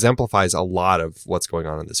exemplifies a lot of what's going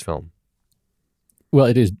on in this film. Well,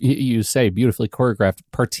 it is, you say, beautifully choreographed,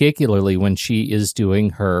 particularly when she is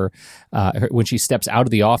doing when she steps out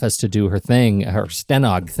of the office to do her thing, her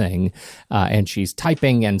stenog thing, and she's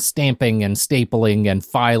typing and stamping and stapling and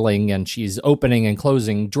filing, and she's opening and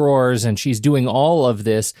closing drawers, and she's doing all of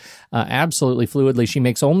this absolutely fluidly. She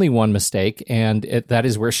makes only one mistake, and that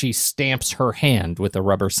is where she stamps her hand with a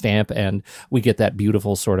rubber stamp, and we get that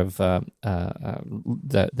beautiful sort of,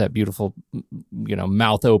 that beautiful,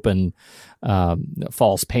 mouth open,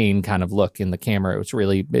 false pain kind of look in the camera. It's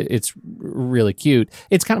really cute.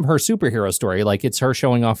 It's kind of her superhero story. Like, it's her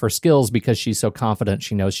showing off her skills because she's so confident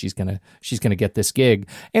she knows she's gonna get this gig.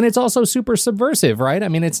 And it's also super subversive, right? I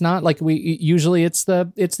mean, it's not like usually it's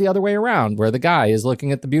the other way around, where the guy is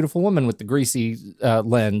looking at the beautiful woman with the greasy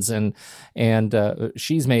lens, and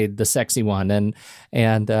she's made the sexy one.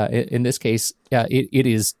 And in this case, it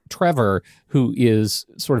is Trevor who is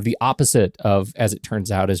sort of the opposite of, as it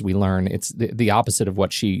turns out, as we learn, it's the opposite of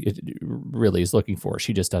what she really is looking for.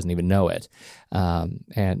 She just doesn't even know it.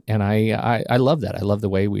 And I love that. I love the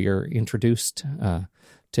way we are introduced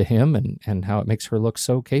to him and how it makes her look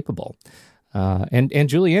so capable. And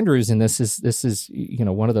Julie Andrews in this is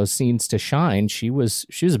one of those scenes to shine. She was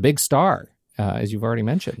a big star. As you've already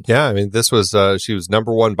mentioned. Yeah, I mean, this was, she was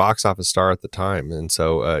 #1 box office star at the time. And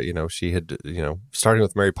so, she had, starting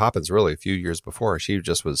with Mary Poppins really a few years before, she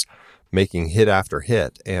just was making hit after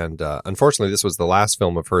hit. And unfortunately, this was the last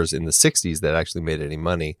film of hers in the 60s that actually made any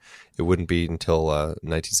money. It wouldn't be until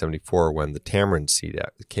 1974 when The Tamarind Seed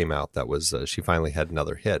came out that was, she finally had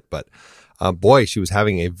another hit. But boy, she was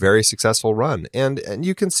having a very successful run. And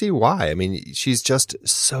you can see why. I mean, she's just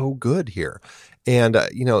so good here. And,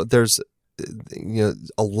 there's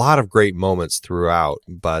a lot of great moments throughout,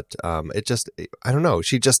 but it just, I don't know.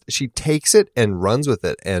 She takes it and runs with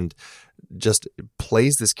it and just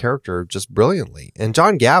plays this character just brilliantly. And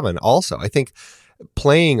John Gavin also, I think,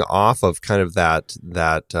 playing off of kind of that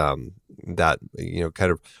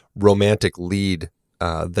kind of romantic lead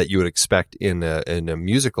that you would expect in a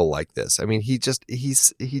musical like this. I mean,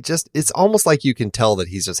 it's almost like you can tell that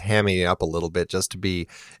he's just hamming it up a little bit just to be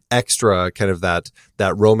extra kind of that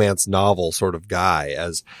romance novel sort of guy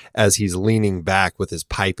as he's leaning back with his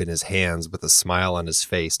pipe in his hands with a smile on his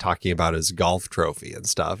face talking about his golf trophy and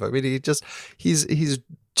stuff. I mean, he's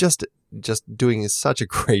just doing such a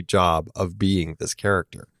great job of being this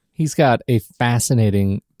character. He's got a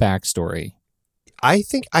fascinating backstory. I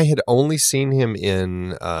think I had only seen him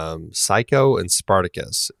in Psycho and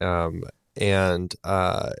Spartacus. I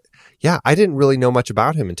didn't really know much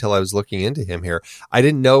about him until I was looking into him here. I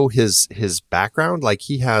didn't know his background. Like,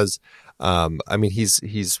 he has,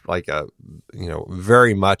 he's like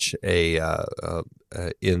very much in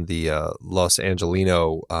the Los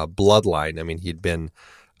Angelino bloodline. I mean,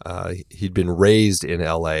 he'd been raised in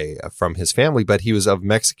L.A. from his family, but he was of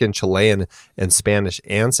Mexican, Chilean, and Spanish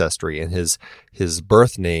ancestry, and his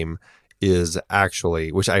birth name is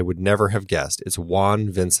actually, which I would never have guessed, it's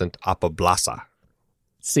Juan Vincent Apablaza.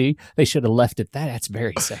 See, they should have left it that. That's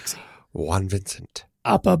very sexy. Juan Vincent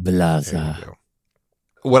Apablaza.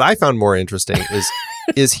 What I found more interesting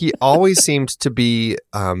is he always seemed to be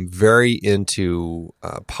very into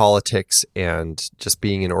politics and just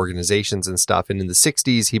being in organizations and stuff. And in the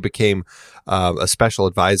 60s, he became a special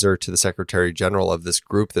advisor to the Secretary General of this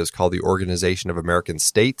group that was called the Organization of American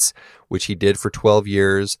States, which he did for 12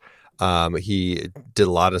 years. He did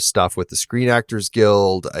a lot of stuff with the Screen Actors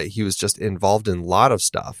Guild. He was just involved in a lot of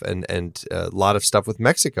stuff and a lot of stuff with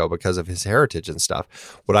Mexico because of his heritage and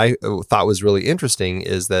stuff. What I thought was really interesting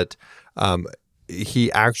is that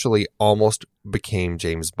he actually almost became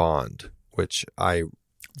James Bond,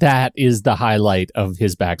 that is the highlight of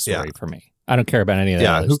his backstory for me. I don't care about any of that.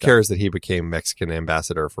 Yeah, who stuff. Cares that he became Mexican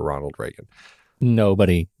ambassador for Ronald Reagan?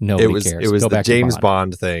 Nobody cares. It was the James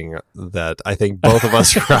Bond thing that I think both of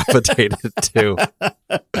us gravitated to.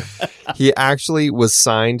 He actually was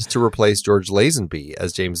signed to replace George Lazenby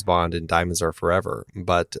as James Bond in Diamonds Are Forever,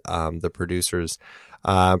 but the producers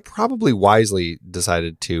probably wisely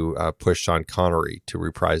decided to push Sean Connery to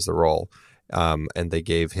reprise the role, and they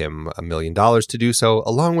gave him $1 million to do so,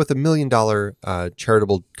 along with $1 million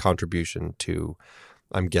charitable contribution to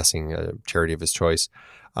I'm guessing a charity of his choice.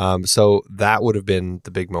 So that would have been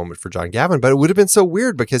the big moment for John Gavin, but it would have been so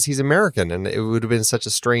weird because he's American, and it would have been such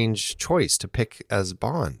a strange choice to pick as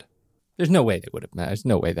Bond. There's no way that would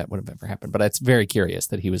have ever happened, but it's very curious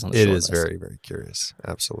that he was on the short list. It is very, very curious.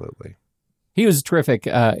 Absolutely. He was terrific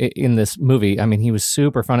in this movie. I mean, he was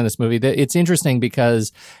super fun in this movie. It's interesting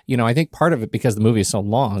because, I think part of it, because the movie is so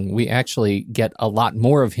long, we actually get a lot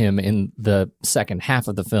more of him in the second half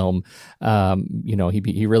of the film.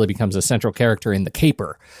 He really becomes a central character in The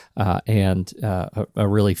Caper, and a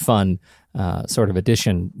really fun sort of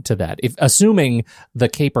addition to that. Assuming The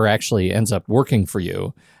Caper actually ends up working for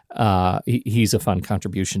you, he's a fun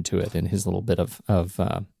contribution to it in his little bit of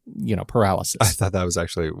paralysis. I thought that was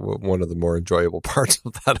actually one of the more enjoyable parts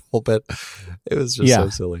of that whole bit. It was just so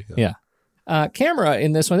silly. Yeah. Camera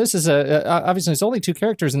in this one. This is obviously there's only two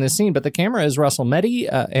characters in this scene, but the camera is Russell Meddy,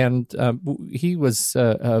 and he was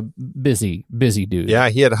a busy dude. Yeah,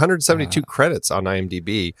 he had 172 credits on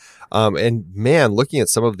IMDb. And man, looking at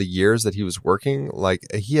some of the years that he was working, like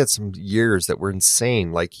he had some years that were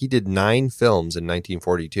insane. Like he did 9 films in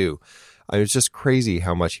 1942. It was just crazy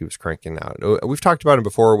how much he was cranking out. We've talked about him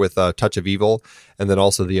before with Touch of Evil, and then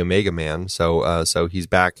also The Omega Man. So he's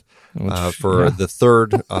back for the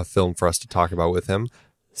third film for us to talk about with him.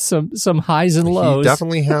 Some highs and lows. He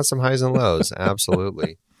definitely has some highs and lows.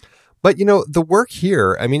 Absolutely. But, the work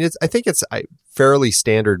here, I mean, I think it's fairly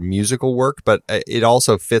standard musical work, but it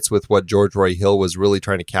also fits with what George Roy Hill was really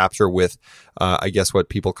trying to capture with, I guess, what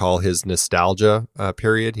people call his nostalgia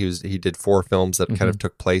period. He did 4 films that kind of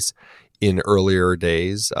took place in earlier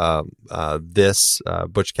days.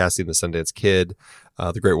 Butch Cassidy and the Sundance Kid,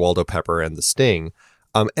 The Great Waldo Pepper, and The Sting.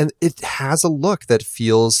 And it has a look that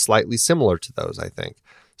feels slightly similar to those, I think.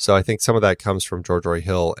 So I think some of that comes from George Roy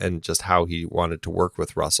Hill and just how he wanted to work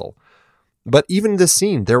with Russell. But even this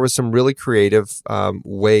scene, there was some really creative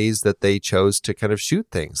ways that they chose to kind of shoot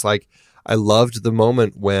things. Like I loved the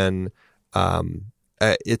moment when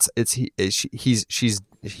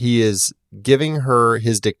he is giving her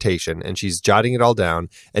his dictation and she's jotting it all down,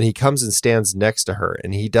 and he comes and stands next to her,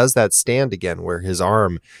 and he does that stand again where his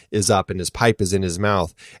arm is up and his pipe is in his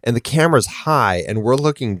mouth, and the camera's high, and we're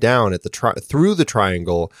looking down at through the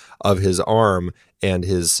triangle of his arm and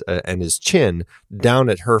his chin down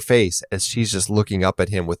at her face as she's just looking up at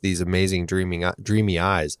him with these amazing dreamy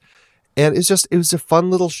eyes. And it was a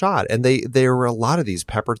fun little shot. And there were a lot of these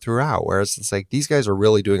peppered throughout, whereas it's like these guys are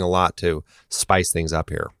really doing a lot to spice things up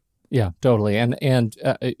here. Yeah, totally. And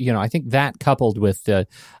I think that coupled with the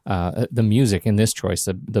music in this choice,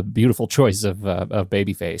 the beautiful choice of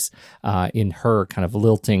Babyface in her kind of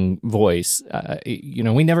lilting voice,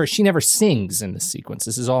 she never sings in this sequence.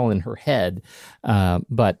 This is all in her head,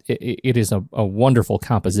 but it is a wonderful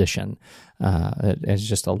composition. It's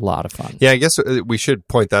just a lot of fun. Yeah, I guess we should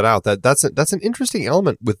point that out. That's an interesting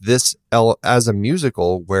element with this as a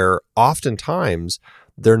musical, where oftentimes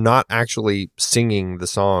they're not actually singing the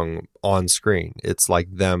song on screen. It's like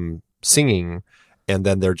them singing, and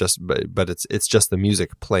then they're just, but it's just the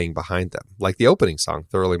music playing behind them, like the opening song,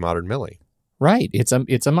 "Thoroughly Modern Millie." Right. It's a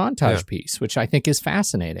montage piece, which I think is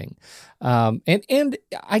fascinating, and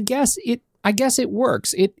I guess it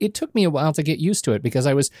works. It took me a while to get used to it because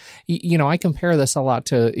I was, I compare this a lot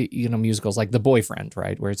to musicals like The Boyfriend,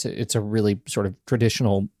 right, where it's a really sort of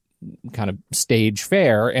traditional kind of stage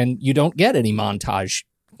fare, and you don't get any montage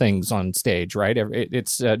things on stage, right?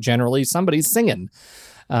 It's generally somebody's singing,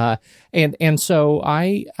 and so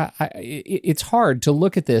it's hard to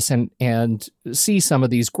look at this and see some of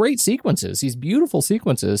these great sequences, these beautiful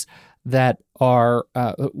sequences that are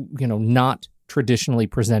not traditionally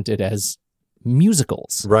presented as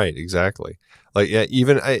musicals. Right, exactly. Like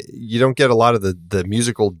you don't get a lot of the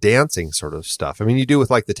musical dancing sort of stuff. I mean, you do with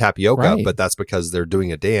like the tapioca, right, but that's because they're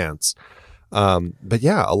doing a dance. But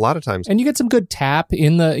yeah, a lot of times, and you get some good tap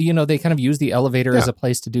in the, they kind of use the elevator as a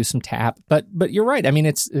place to do some tap. But you're right. I mean,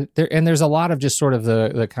 it's there, and there's a lot of just sort of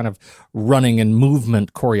the kind of running and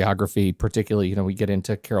movement choreography, particularly. We get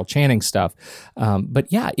into Carol Channing stuff.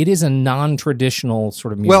 But yeah, it is a non-traditional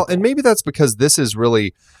sort of musical. Well, and maybe that's because this is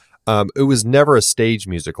really. It was never a stage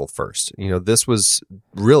musical first. This was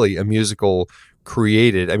really a musical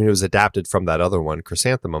created. I mean, it was adapted from that other one,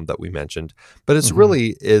 Chrysanthemum, that we mentioned. But it's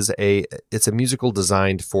really it's a musical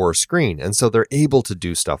designed for screen, and so they're able to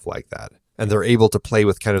do stuff like that, and they're able to play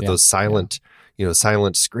with kind of those silent,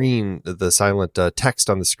 silent screen, the silent text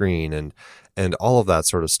on the screen, and all of that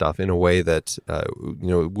sort of stuff in a way that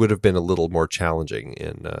would have been a little more challenging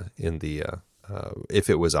in the if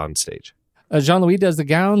it was on stage. Jean-Louis does the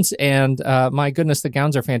gowns, and my goodness, the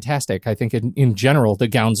gowns are fantastic. I think in general, the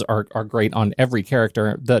gowns are great on every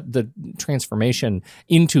character. The transformation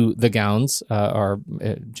into the gowns are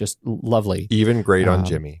just lovely. Even great on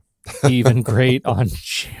Jimmy. Even great on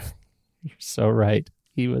Jimmy. You're so right.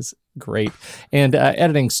 He was great. And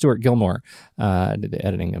editing, Stuart Gilmore did the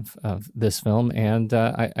editing of this film. And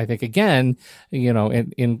I think, again,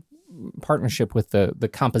 in partnership with the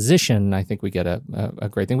composition, I think we get a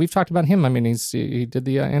great thing. We've talked about him. I mean, he did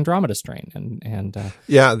the Andromeda Strain, and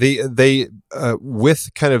they with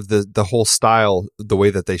kind of the whole style, the way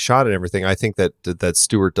that they shot and everything. I think that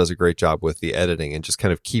Stewart does a great job with the editing and just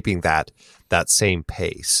kind of keeping that same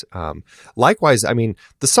pace. Likewise, I mean,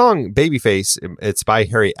 the song "Babyface," it's by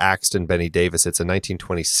Harry Axton, Benny Davis. It's a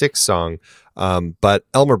 1926 song, but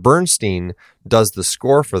Elmer Bernstein does the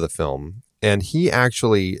score for the film. And he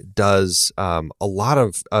actually does a lot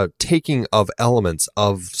of taking of elements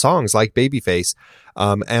of songs like Babyface,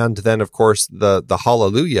 and then, of course, the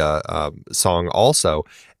Hallelujah song also,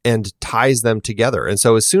 and ties them together. And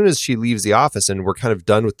so as soon as she leaves the office and we're kind of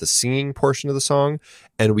done with the singing portion of the song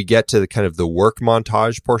and we get to the kind of the work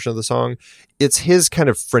montage portion of the song, it's his kind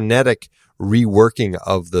of frenetic reworking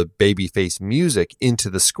of the Babyface music into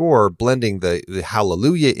the score, blending the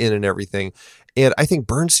Hallelujah in and everything. And I think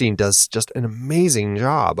Bernstein does just an amazing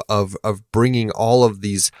job of bringing all of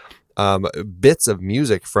these bits of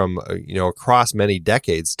music from across many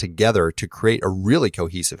decades together to create a really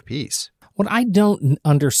cohesive piece. What I don't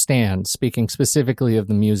understand, speaking specifically of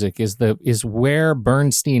the music, is where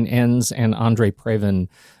Bernstein ends and Andre Previn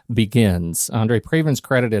begins. Andre Previn's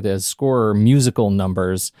credited as scorer musical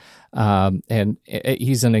numbers, and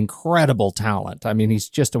he's an incredible talent. I mean, he's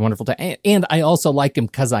just a wonderful talent. And I also like him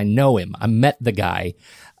because I know him. I met the guy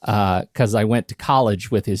because I went to college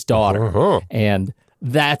with his daughter, and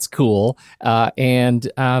that's cool. He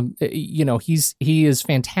is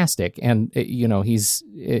fantastic. And, he's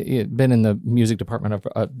been in the music department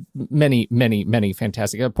of many, many, many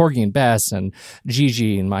fantastic, Porgy and Bess and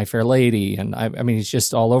Gigi and My Fair Lady. And I mean, he's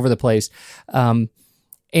just all over the place. And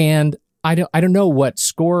I don't know what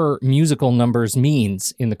score musical numbers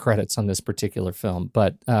means in the credits on this particular film,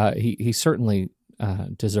 but he certainly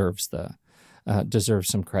deserves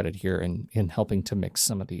some credit here in helping to mix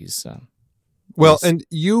some of these. Well, and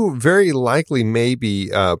you very likely may be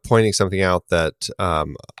pointing something out that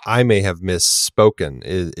I may have misspoken,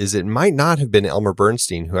 is it might not have been Elmer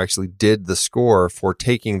Bernstein who actually did the score for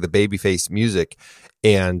taking the Babyface music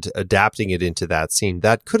and adapting it into that scene.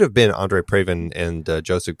 That could have been Andre Previn and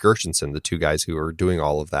Joseph Gershenson, the two guys who were doing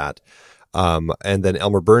all of that. And then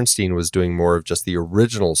Elmer Bernstein was doing more of just the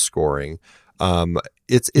original scoring.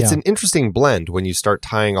 It's an interesting blend when you start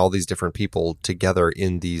tying all these different people together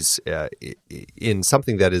in these in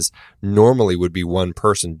something that is normally would be one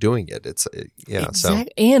person doing it. It's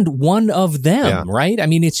and one of them, right? I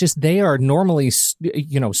mean, it's just they are normally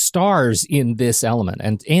stars in this element,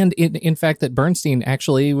 and in fact that Bernstein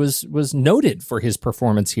actually was noted for his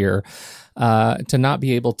performance here. To not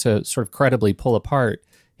be able to sort of credibly pull apart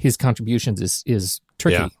his contributions is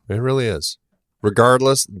tricky. Yeah, it really is.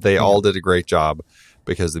 Regardless, they all did a great job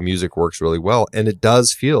because the music works really well, and it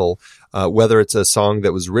does feel whether it's a song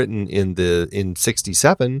that was written in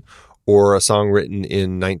 67 or a song written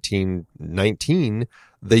in 1919,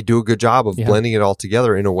 they do a good job of blending it all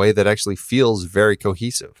together in a way that actually feels very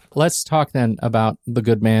cohesive. Let's talk then about the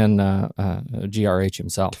good man, GRH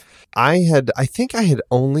himself. I think I had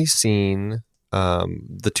only seen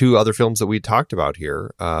the two other films that we talked about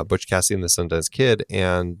here, Butch Cassidy and the Sundance Kid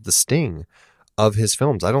and The Sting of his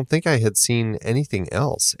films. I don't think I had seen anything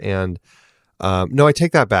else. And no, I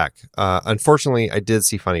take that back. Unfortunately, I did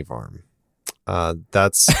see Funny Farm.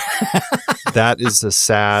 That is a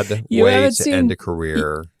sad way to end a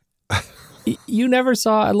career. You never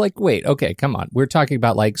saw, wait, okay, come on. We're talking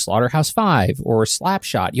about Slaughterhouse-5 or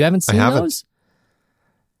Slapshot. You haven't seen those?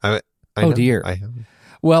 Oh, dear. I haven't.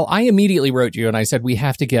 Well, I immediately wrote you and I said, we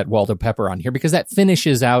have to get Waldo Pepper on here because that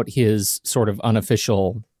finishes out his sort of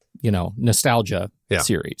unofficial, nostalgia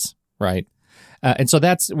series, right? And so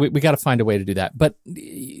we got to find a way to do that. But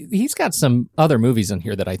he's got some other movies in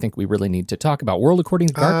here that I think we really need to talk about. World According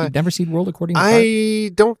to Garp. You've never seen World According to Garp?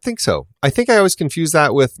 I don't think so. I think I always confuse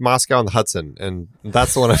that with Moscow on the Hudson, and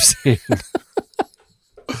that's the one I've seen.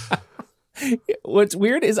 What's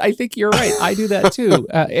weird is I think you're right. I do that too.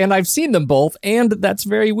 And I've seen them both, and that's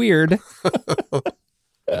very weird.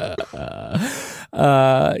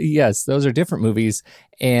 Yes, those are different movies,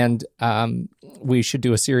 and we should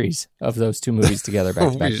do a series of those two movies together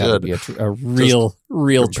back to back. That would be a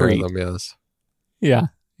real treat. Them, yes. Yeah.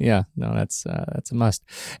 Yeah, no, that's a must.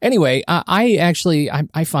 Anyway, I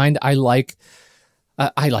find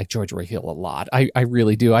I like George Roy Hill a lot. I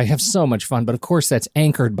really do. I have so much fun, but of course that's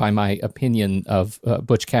anchored by my opinion of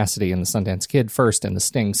Butch Cassidy and the Sundance Kid first and The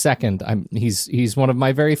Sting second. He's one of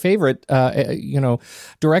my very favorite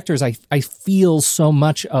directors. I feel so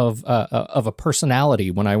much of a personality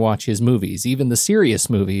when I watch his movies, even the serious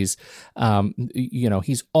movies.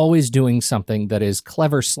 He's always doing something that is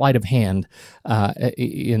clever sleight of hand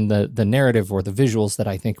in the narrative or the visuals that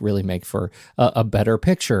I think really make for a better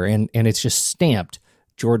picture, and it's just stamped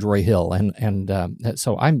George Roy Hill, and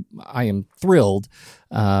so I am thrilled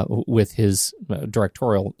with his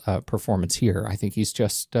directorial performance here. I think he's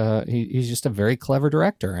just a very clever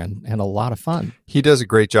director and a lot of fun. He does a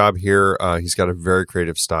great job here. He's got a very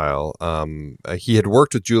creative style. He had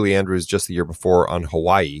worked with Julie Andrews just the year before on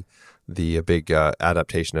Hawaii, the big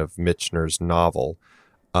adaptation of Michener's novel,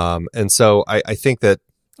 and so I think that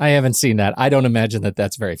I haven't seen that. I don't imagine that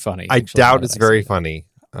that's very funny. I doubt it's very funny.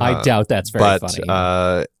 I doubt that's very funny.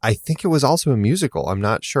 But I think it was also a musical. I'm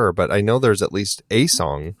not sure, but I know there's at least a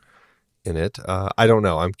song in it. I don't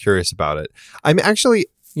know. I'm curious about it. I'm actually...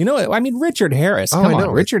 Richard Harris. Come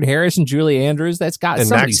on, Richard Harris and Julie Andrews. That's got and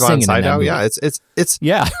somebody Max von singing Sydow. in that movie.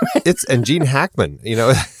 Yeah, it's and Gene Hackman.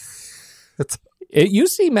 You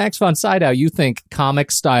see Max von Sydow, you think comic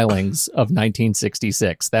stylings of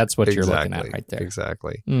 1966. That's what you're looking at right there.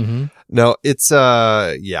 Exactly. Mm-hmm. No, it's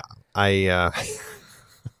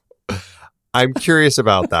I'm curious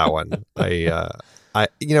about that one. I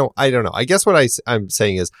don't know. I guess what I'm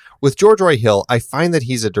saying is with George Roy Hill, I find that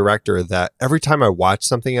he's a director that every time I watch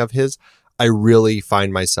something of his, I really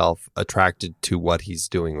find myself attracted to what he's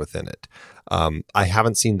doing within it. I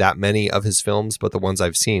haven't seen that many of his films, but the ones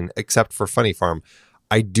I've seen, except for Funny Farm,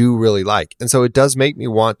 I do really like. And so it does make me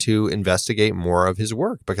want to investigate more of his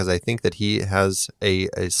work because I think that he has a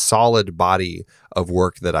solid body of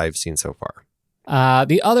work that I've seen so far.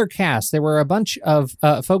 The other cast, there were a bunch of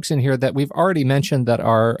folks in here that we've already mentioned that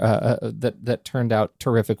are that turned out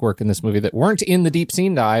terrific work in this movie that weren't in the Deep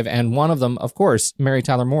Scene Dive, and one of them, of course, Mary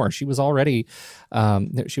Tyler Moore. She was already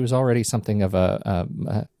something of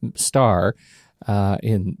a star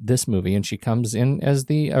in this movie, and she comes in as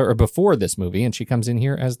before this movie, and she comes in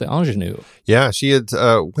here as the ingenue. Yeah, she had.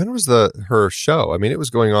 When was her show? I mean, it was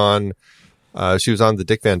going on. She was on the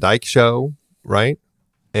Dick Van Dyke Show, right?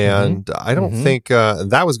 And I don't think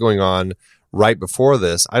that was going on right before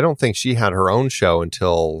this. I don't think she had her own show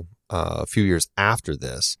until a few years after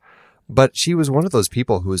this. But she was one of those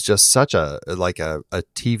people who was just such a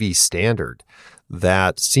TV standard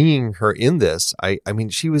that seeing her in this, I mean,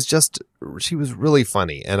 she was really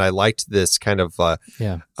funny. And I liked this kind of, I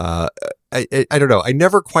don't know. I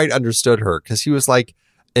never quite understood her because she was like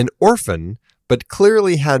an orphan, but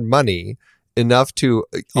clearly had money enough to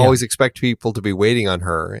always expect people to be waiting on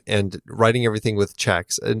her and writing everything with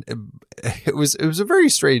checks. And it was a very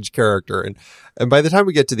strange character. And by the time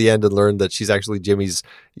we get to the end and learn that she's actually Jimmy's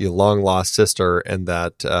long lost sister and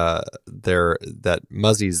that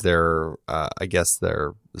Muzzy's their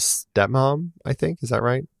stepmom, I think. Is that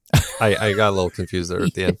right? I got a little confused there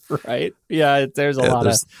at the end. Right. Yeah. There's a lot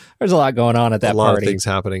going on at that party. A lot of things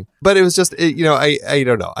happening, but it was just, I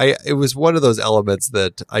don't know. It was one of those elements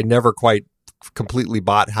that I never quite completely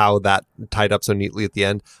bought how that tied up so neatly at the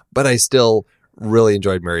end, but I still really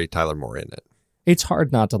enjoyed Mary Tyler Moore in it. It's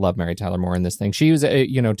hard not to love Mary Tyler Moore in this thing. She was,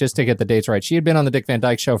 just to get the dates right, she had been on the Dick Van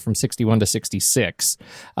Dyke Show from 61 to 66.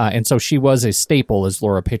 And so she was a staple as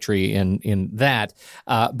Laura Pittry in that.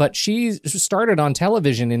 But she started on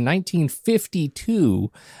television in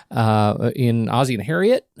 1952 in Ozzie and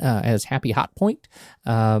Harriet as Happy Hot Point.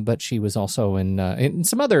 But she was also in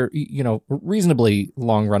some other, reasonably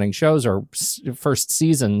long-running shows or first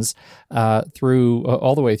seasons through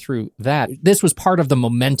all the way through that. This was part of the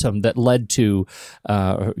momentum that led to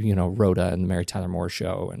Rhoda and the Mary Tyler Moore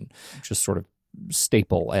Show, and just sort of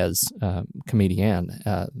staple as comedian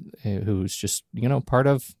who's just part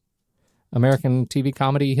of American TV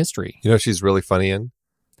comedy history. She's really funny in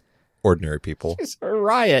Ordinary People. She's a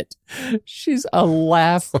riot. She's a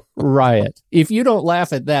laugh riot. If you don't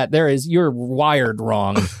laugh at that, you're wired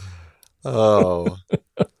wrong. Oh.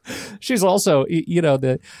 She's also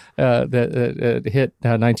the hit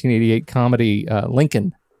 1988 comedy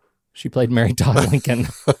Lincoln. She played Mary Todd Lincoln.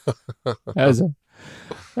 That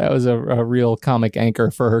was a real comic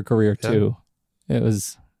anchor for her career too.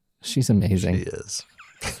 She's amazing. She is.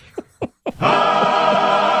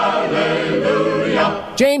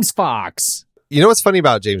 Hallelujah. James Fox. You know what's funny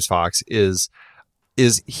about James Fox is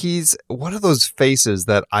he's one of those faces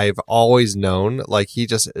that I've always known. Like he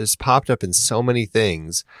just has popped up in so many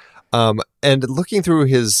things. And looking through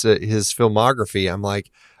his filmography, I'm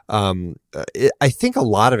like, I think a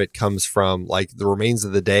lot of it comes from like the Remains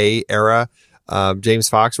of the Day era, James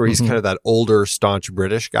Fox, where he's kind of that older, staunch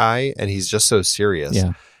British guy, and he's just so serious.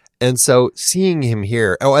 Yeah. And so seeing him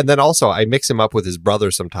here, and then also I mix him up with his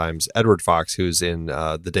brother sometimes, Edward Fox, who's in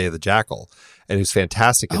The Day of the Jackal, and who's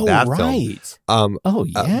fantastic in that film.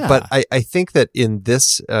 But I think that in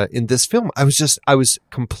this film, I was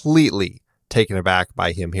completely taken aback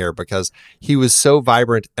by him here because he was so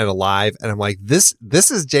vibrant and alive, and I'm like, this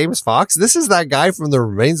is James Fox. This is that guy from The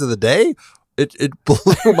Remains of the Day. It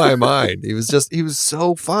blew my mind. He was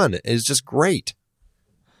so fun. It was just great.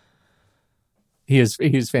 He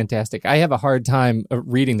is fantastic. I have a hard time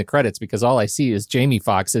reading the credits because all I see is Jamie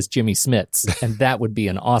Foxx as Jimmy Smits, and that would be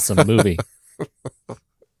an awesome movie.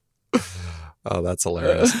 Oh, that's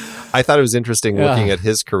hilarious. I thought it was interesting looking at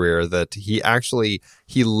his career that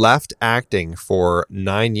he left acting for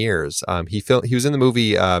 9 years. He was in the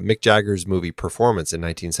movie Mick Jagger's movie Performance in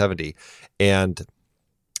 1970, and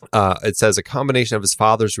it says a combination of his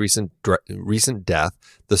father's recent death,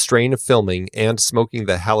 the strain of filming, and smoking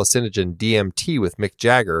the hallucinogen DMT with Mick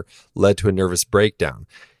Jagger led to a nervous breakdown.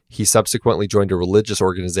 He subsequently joined a religious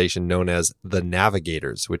organization known as the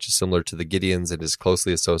Navigators, which is similar to the Gideons and is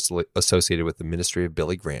closely associated with the ministry of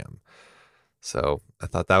Billy Graham. So I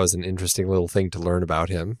thought that was an interesting little thing to learn about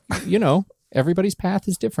him. You know, everybody's path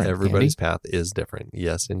is different. Everybody's path is different.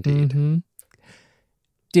 Yes, indeed. Mm-hmm.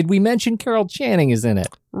 Did we mention Carol Channing is in it?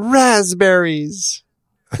 Raspberries.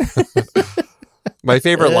 My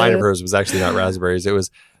favorite line of hers was actually not raspberries. It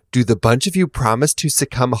was, "Do the bunch of you promise to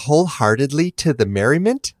succumb wholeheartedly to the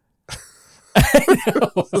merriment?" I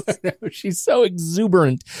know. She's so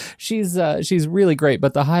exuberant. She's really great.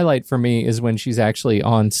 But the highlight for me is when she's actually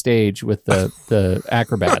on stage with the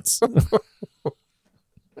acrobats.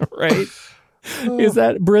 Right? Is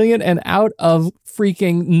that brilliant? And out of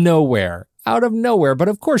freaking nowhere. Out of nowhere. But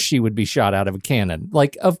of course she would be shot out of a cannon.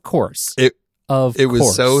 Like, of course. It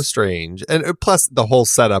was so strange. And plus the whole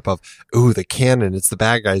setup of, ooh, the cannon, it's the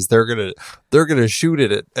bad guys. They're gonna shoot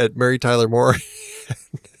it at Mary Tyler Moore.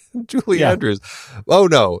 Julie Andrews. Oh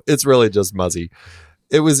no, it's really just Muzzy.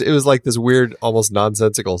 It was like this weird, almost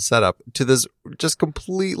nonsensical setup to this just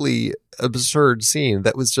completely absurd scene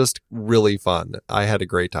that was just really fun. I had a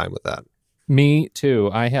great time with that. Me too.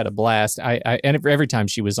 I had a blast. And every time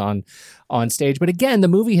she was on stage. But again, the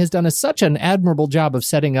movie has done such an admirable job of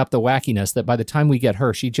setting up the wackiness that by the time we get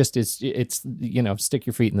her, she just is. It's, you know, stick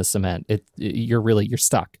your feet in the cement. You're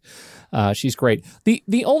stuck. She's great.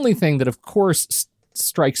 The only thing that, of course,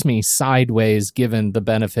 strikes me sideways, given the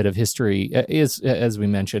benefit of history, is, as we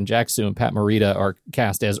mentioned, Jack Sue and Pat Morita are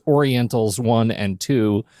cast as Orientals 1 and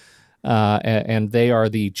 2, and they are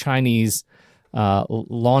the Chinese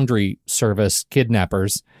laundry service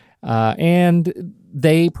kidnappers, and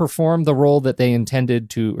they perform the role that they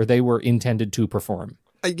were intended to perform.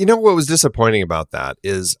 You know what was disappointing about that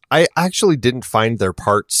is I actually didn't find their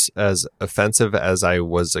parts as offensive as I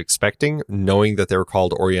was expecting, knowing that they were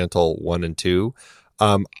called Oriental 1 and 2.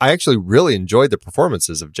 I actually really enjoyed the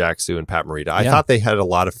performances of Jack Sue and Pat Morita. I thought they had a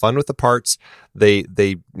lot of fun with the parts. They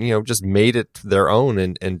just made it their own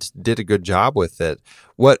and did a good job with it.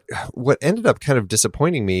 What ended up kind of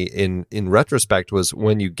disappointing me in retrospect was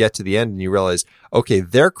when you get to the end and you realize, okay,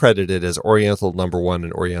 they're credited as Oriental number 1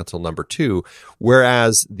 and Oriental number 2,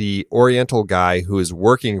 whereas the Oriental guy who is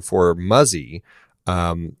working for Muzzy,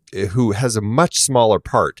 who has a much smaller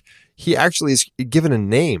part, he actually is given a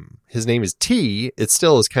name. His name is T. It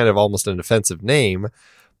still is kind of almost an offensive name,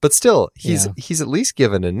 but still, he's at least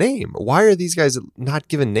given a name. Why are these guys not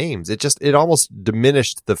given names? It almost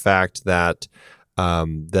diminished the fact that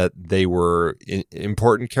that they were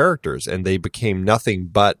important characters and they became nothing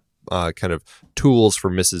but kind of tools for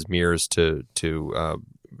Mrs. Mears to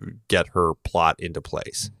get her plot into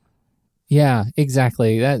place. Yeah,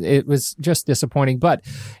 exactly. It was just disappointing, but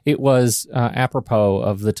it was apropos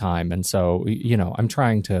of the time, and so, you know, I'm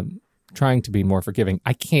trying to be more forgiving.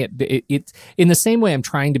 I can't. It's in the same way I'm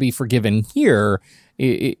trying to be forgiven here.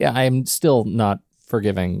 I'm still not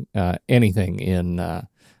forgiving anything in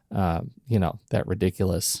that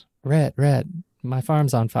ridiculous red. My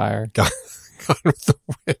farm's on fire. Gone with the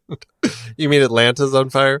wind. You mean Atlanta's on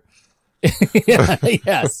fire? Yeah.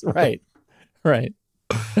 Yes. Right.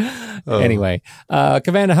 Anyway,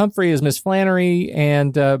 Kavanda Humphrey as Miss Flannery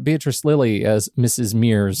and Beatrice Lilly as Mrs.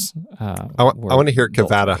 Mears. I want to hear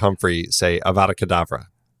Kavanda Humphrey say Avada Kedavra.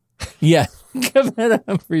 Yeah. Cabana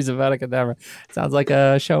Humphreys of Abacadabra. Sounds like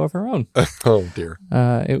a show of her own. Oh dear.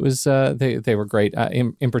 It was they were great.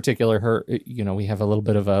 In particular, her we have a little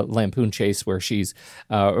bit of a lampoon chase where she's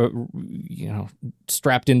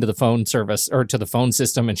strapped into the phone service or to the phone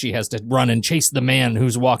system, and she has to run and chase the man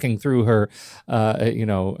who's walking through her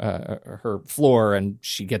her floor, and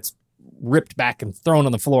she gets ripped back and thrown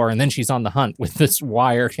on the floor, and then she's on the hunt with this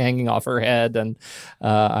wire hanging off her head. And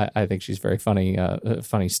I think she's very funny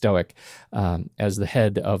stoic as the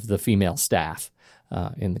head of the female staff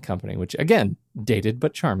in the company, which again, dated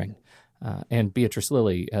but charming. And Beatrice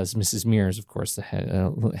Lilly as Mrs. Mears, of course, the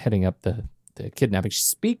heading up the kidnapping. She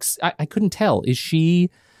speaks. I couldn't tell. Is she?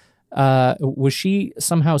 Was she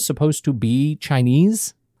somehow supposed to be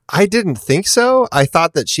Chinese? I didn't think so. I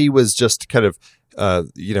thought that she was just kind of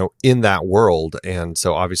in that world, and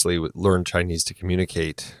so obviously learned Chinese to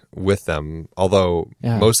communicate with them. Although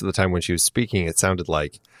most of the time when she was speaking, it sounded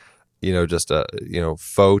like, just a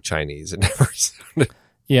faux Chinese. It never sounded.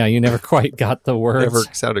 Yeah, you never quite got the words. Never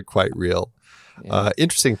sounded quite real. Yeah.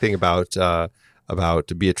 Interesting thing about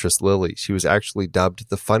Beatrice Lilly, she was actually dubbed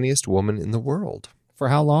the funniest woman in the world. For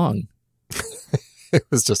how long? It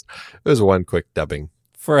was one quick dubbing.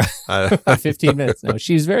 For 15 minutes. No,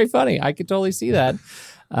 she's very funny. I could totally see that.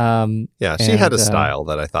 She had a style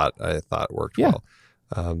that I thought worked well.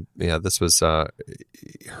 This was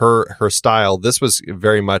her style. This was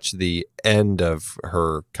very much the end of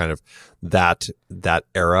her kind of that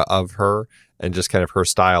era of her, and just kind of her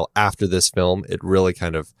style after this film. It really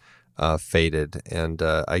kind of faded, and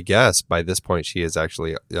I guess by this point she is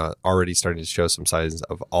actually already starting to show some signs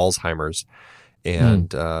of Alzheimer's.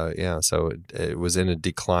 And so it was in a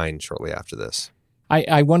decline shortly after this.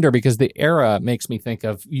 I wonder, because the era makes me think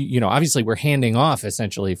of, obviously we're handing off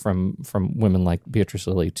essentially from women like Beatrice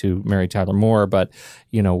Lilly to Mary Tyler Moore, but,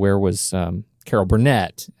 where was Carol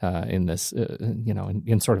Burnett in this,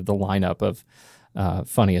 in sort of the lineup of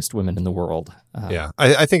funniest women in the world?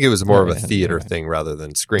 I think it was more of a theater thing rather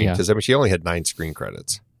than screen, because she only had 9 screen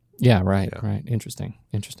credits. Yeah, right. Interesting.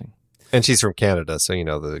 And she's from Canada, so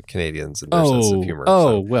the Canadians and their sense of humor.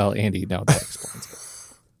 Well, Andy, no, that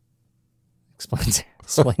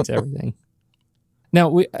explains everything.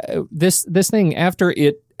 Now, this thing, after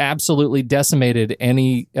it absolutely decimated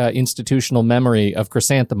any institutional memory of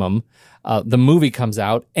Chrysanthemum, the movie comes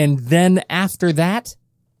out, and then after that,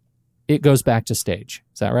 it goes back to stage.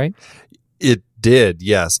 Is that right? It did,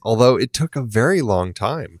 yes. Although it took a very long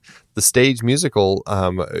time. The stage musical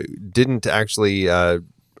didn't actually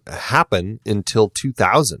happen until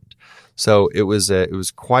 2000, so it was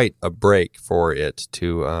quite a break for it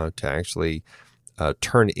to actually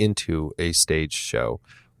turn into a stage show,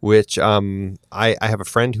 which I have a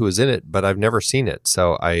friend who was in it, but I've never seen it,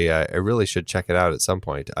 so I really should check it out at some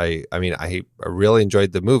point. I really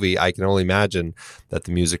enjoyed the movie. I can only imagine that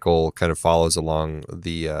the musical kind of follows along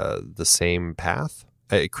the same path.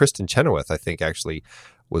 Kristen Chenoweth, I think, actually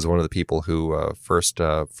was one of the people who first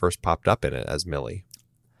popped up in it as Millie.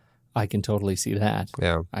 I can totally see that.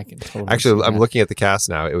 Yeah. I can totally Actually, see I'm that. looking at the cast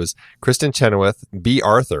now. It was Kristen Chenoweth, B.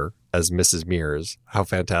 Arthur as Mrs. Mears. How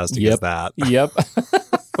fantastic is that? Yep.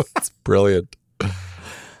 It's brilliant.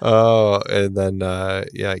 Oh, and then,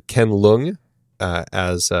 Ken Leung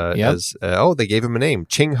they gave him a name.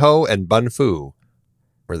 Ching Ho and Bun Fu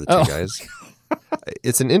were the two guys.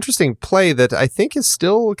 It's an interesting play that I think is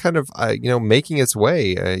still kind of, making its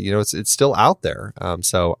way. It's still out there.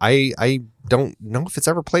 So I don't know if it's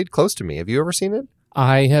ever played close to me. Have you ever seen it?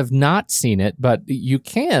 I have not seen it, but you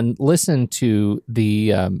can listen to the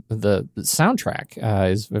soundtrack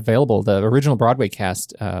is available. The original Broadway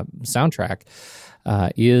cast soundtrack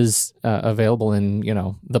is available in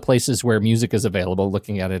the places where music is available.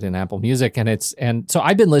 Looking at it in Apple Music, and so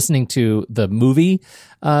I've been listening to the movie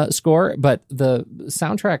score, but the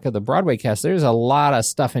soundtrack of the Broadway cast, there's a lot of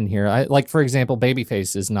stuff in here. Like for example,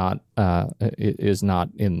 Babyface is not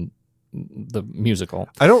in the musical.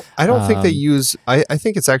 I don't think they use. I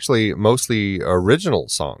think it's actually mostly original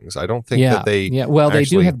songs. I don't think that they. Yeah, well, they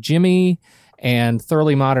do have Jimmy and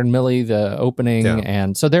Thoroughly Modern Millie, the opening,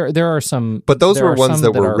 and so there are some. But those were ones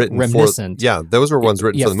that were written reminiscent. Those were ones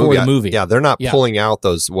written for the movie. Yeah, they're not pulling out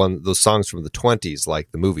those songs from the 20s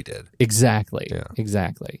like the movie did. Exactly. Yeah.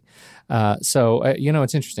 Exactly. So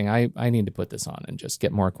it's interesting. I need to put this on and just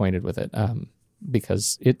get more acquainted with it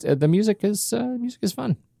because the music is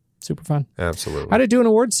fun. Super fun. Absolutely. How did it do in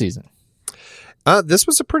awards season? This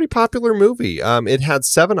was a pretty popular movie. It had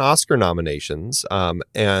 7 Oscar nominations,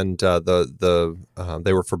 and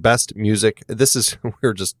they were for Best Music. We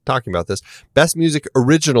were just talking about this. Best Music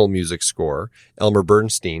Original Music Score. Elmer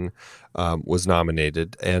Bernstein was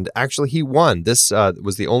nominated, and actually he won. This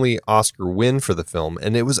was the only Oscar win for the film,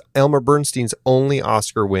 and it was Elmer Bernstein's only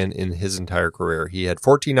Oscar win in his entire career. He had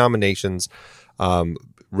 14 nominations,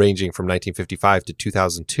 ranging from 1955 to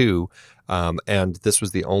 2002. And this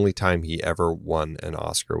was the only time he ever won an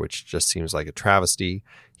Oscar, which just seems like a travesty.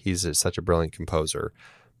 He's such a brilliant composer.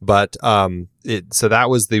 But so that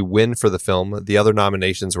was the win for the film. The other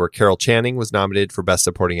nominations were Carol Channing was nominated for Best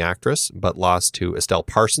Supporting Actress, but lost to Estelle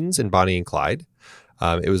Parsons in Bonnie and Clyde.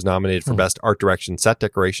 It was nominated for Best Art Direction Set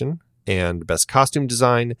Decoration and Best Costume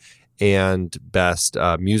Design and Best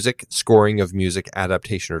Music, Scoring of Music,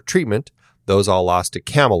 Adaptation or Treatment. Those all lost to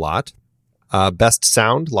Camelot. Best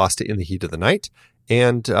Sound lost to In the Heat of the Night,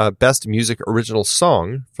 and Best Music Original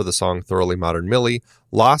Song for the song Thoroughly Modern Millie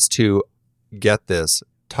lost to, get this,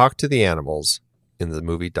 Talk to the Animals in the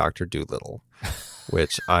movie Dr. Dolittle,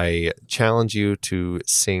 which I challenge you to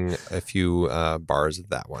sing a few bars of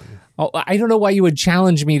that one. Oh, I don't know why you would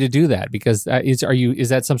challenge me to do that, because is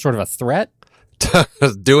that some sort of a threat?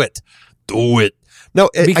 Do it. No,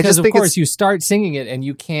 because of course you start singing it and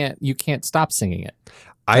you can't stop singing it.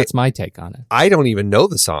 That's my take on it. I don't even know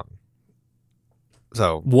the song.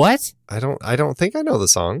 So what? I don't think I know the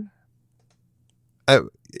song. I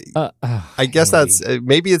guess that's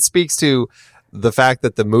maybe it speaks to the fact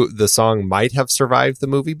that the song might have survived the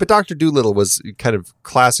movie, but Dr. Dolittle was kind of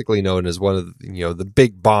classically known as one of the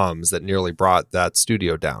big bombs that nearly brought that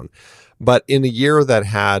studio down. But in a year that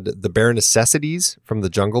had The Bare Necessities from The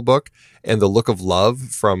Jungle Book and The Look of Love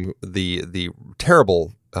from the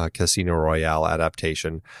terrible Casino Royale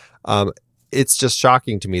adaptation, it's just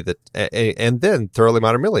shocking to me that, and then Thoroughly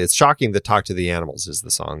Modern Millie, it's shocking that Talk to the Animals is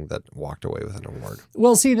the song that walked away with an award.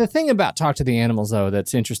 Well, see, the thing about Talk to the Animals, though,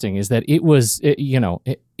 that's interesting is that it was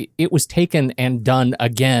taken and done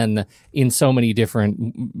again in so many different,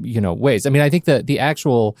 ways. I mean, I think the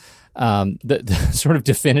actual, the sort of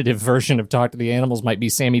definitive version of Talk to the Animals might be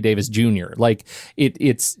Sammy Davis Jr. Like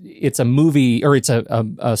it's a movie, or it's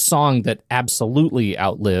a song that absolutely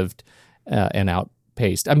outlived and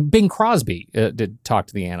outpaced. Bing Crosby did Talk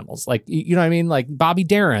to the Animals. Like, you know what I mean? Like Bobby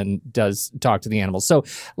Darin does Talk to the Animals. So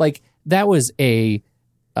like that was a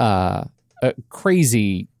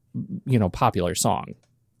crazy, popular song.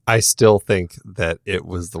 I still think that it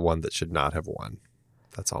was the one that should not have won.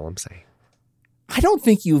 That's all I'm saying. I don't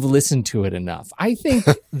think you've listened to it enough. I think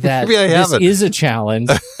that this is a challenge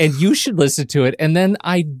and you should listen to it. And then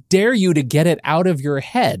I dare you to get it out of your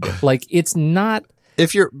head. Like it's not.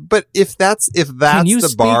 If that's can you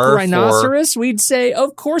the bar speak rhinoceros, we'd say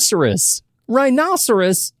of courseurus.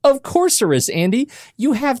 Rhinoceros, of courseurus, Andy.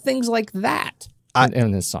 You have things like that in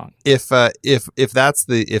this song. If that's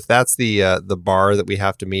the bar that we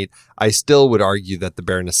have to meet, I still would argue that The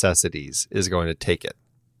Bare Necessities is going to take it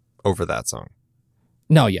over that song.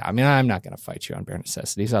 No, yeah. I mean, I'm not going to fight you on Bare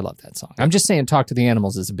Necessities. I love that song. I'm just saying Talk to the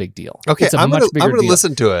Animals is a big deal. Okay, I'm going to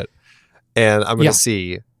listen to it, and I'm going to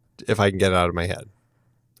see if I can get it out of my head.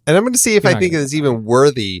 And I'm going to see if I think it's even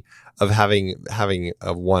worthy of having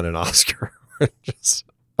won an Oscar.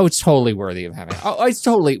 Oh, it's totally worthy of having. Oh, it's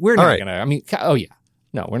totally. We're not going to. I mean, oh yeah.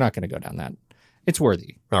 No, we're not going to go down that. It's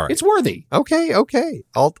worthy. All right. It's worthy. Okay.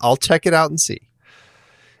 I'll check it out and see.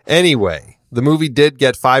 Anyway, the movie did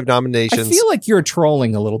get 5 nominations. I feel like you're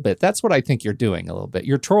trolling a little bit. That's what I think you're doing a little bit.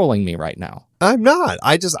 You're trolling me right now. I'm not.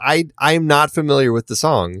 I'm not familiar with the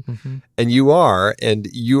song, and you are, and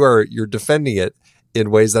you're defending it in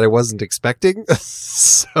ways that I wasn't expecting.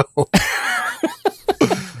 So,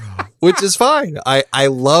 which is fine. I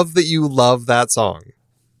love that you love that song.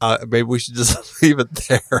 Maybe we should just leave it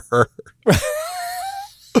there.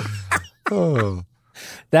 Oh.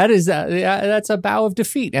 That's a bow of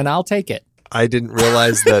defeat, and I'll take it. I didn't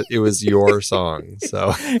realize that it was your song.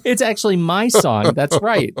 So it's actually my song. That's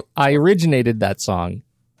right. I originated that song.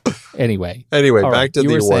 Anyway, back to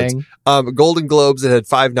the awards. Golden Globes, it had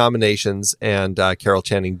 5 nominations, and Carol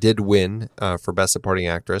Channing did win for Best Supporting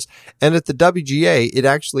Actress. And at the WGA, it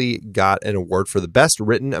actually got an award for the Best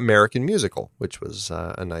Written American Musical, which was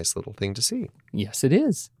a nice little thing to see. Yes, it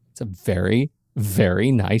is. It's a very,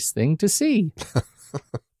 very nice thing to see.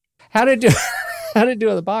 How did it do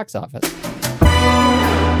at the box office?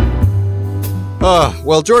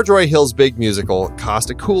 Well, George Roy Hill's big musical cost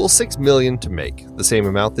a cool $6 million to make, the same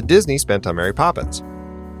amount that Disney spent on Mary Poppins.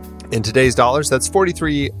 In today's dollars, that's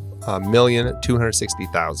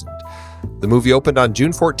 $43,260,000. The movie opened on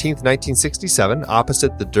June 14th, 1967,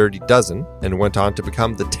 opposite The Dirty Dozen, and went on to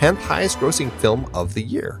become the 10th highest-grossing film of the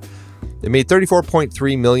year. It made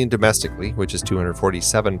 $34.3 million domestically, which is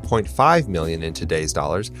 $247.5 million in today's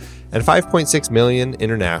dollars, and $5.6 million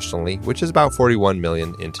internationally, which is about $41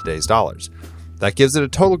 million in today's dollars. That gives it a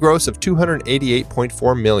total gross of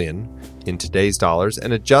 $288.4 million in today's dollars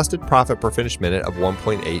and adjusted profit per finished minute of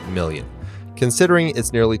 $1.8 million. Considering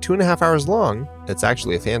it's nearly 2.5 hours long, it's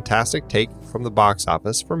actually a fantastic take from the box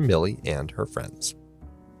office for Millie and her friends.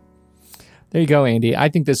 There you go, Andy. I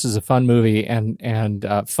think this is a fun movie and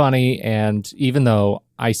funny. And even though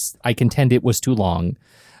I contend it was too long,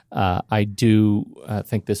 I do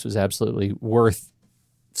think this was absolutely worth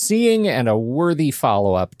seeing and a worthy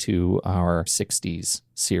follow-up to our 60s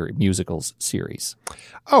musicals series.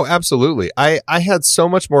 Oh, absolutely. I had so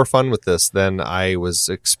much more fun with this than I was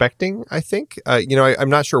expecting, I think. I'm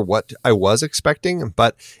not sure what I was expecting,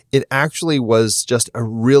 but it actually was just a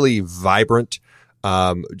really vibrant,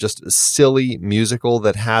 just a silly musical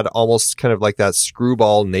that had almost kind of like that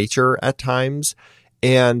screwball nature at times.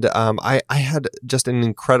 And I had just an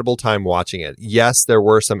incredible time watching it. Yes, there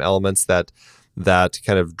were some elements that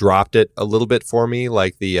kind of dropped it a little bit for me,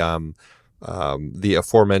 like the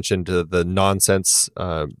aforementioned the nonsense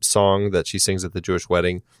song that she sings at the Jewish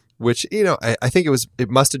wedding, which, I think it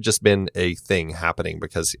must have just been a thing happening,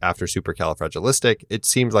 because after Supercalifragilistic, it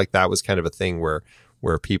seemed like that was kind of a thing where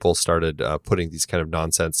people started putting these kind of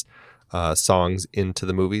nonsense songs into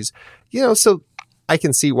the movies. So I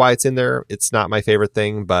can see why it's in there. It's not my favorite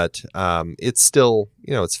thing, but it's still,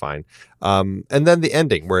 it's fine. And then the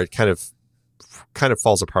ending, where it kind of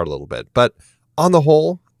falls apart a little bit. But on the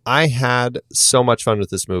whole, I had so much fun with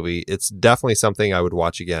this movie. It's definitely something I would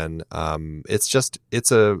watch again.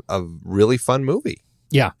 It's a really fun movie.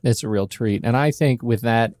 Yeah, it's a real treat. And I think with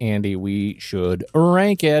that, Andy, we should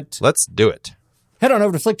rank it. Let's do it. Head on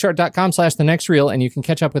over to flickchart.com/thenextreel, and you can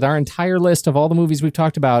catch up with our entire list of all the movies we've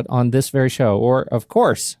talked about on this very show. Or, of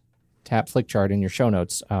course, tap Flickchart in your show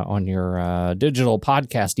notes on your digital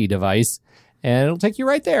podcasty device, and it'll take you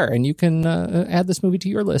right there. And you can add this movie to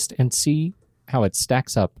your list and see how it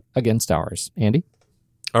stacks up against ours. Andy?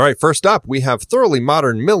 All right, first up, we have Thoroughly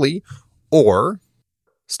Modern Millie or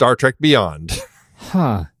Star Trek Beyond.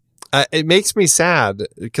 Huh. It makes me sad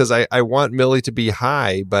because I want Millie to be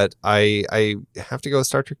high, but I have to go with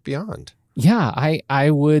Star Trek Beyond. Yeah, I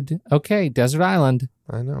would. Okay, Desert Island.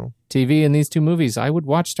 I know. TV in these two movies. I would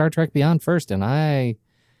watch Star Trek Beyond first, and I'm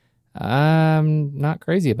not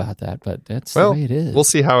crazy about that, but that's the way it is. We'll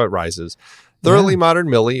see how it rises. Thoroughly Modern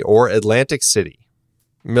Millie or Atlantic City.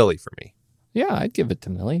 Millie for me. Yeah, I'd give it to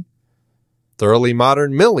Millie. Thoroughly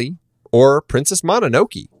Modern Millie or Princess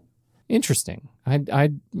Mononoke. Interesting.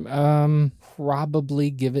 I'd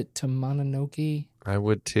probably give it to Mononoke. I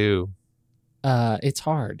would too. It's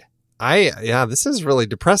hard. This is really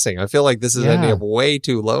depressing. I feel like this is ending up way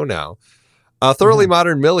too low now. Thoroughly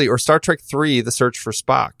Modern Millie or Star Trek 3, The Search for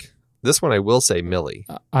Spock. This one I will say Millie.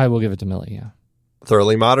 I will give it to Millie, yeah.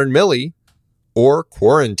 Thoroughly Modern Millie or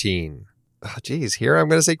Quarantine. Oh, geez, here I'm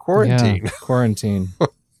going to say Quarantine. Yeah, Quarantine.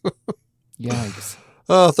 Yikes.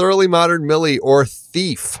 Thoroughly Modern Millie or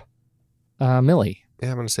Thief. Millie. Yeah,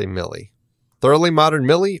 I'm going to say Millie. Thoroughly Modern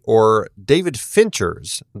Millie or David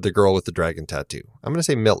Fincher's The Girl with the Dragon Tattoo. I'm going to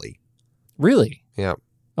say Millie. Really? Yeah.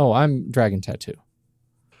 Oh, I'm Dragon Tattoo.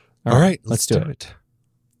 All right, let's do it.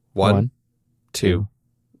 One, two,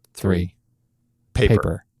 three.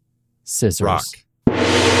 Paper. Scissors. Rock.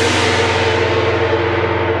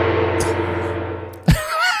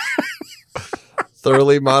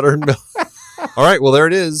 Thoroughly Modern Millie. All right, well, there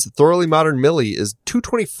it is. Thoroughly Modern Millie is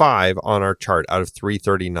 225 on our chart out of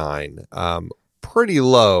 339. Pretty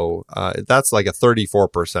low. That's like a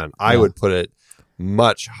 34%. I would put it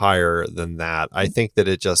much higher than that. I think that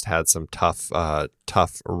it just had some tough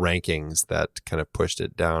rankings that kind of pushed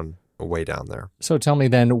it down, way down there. So tell me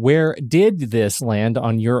then, where did this land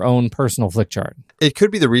on your own personal flick chart? It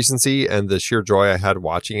could be the recency and the sheer joy I had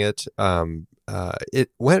watching it.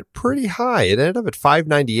 It went pretty high. It ended up at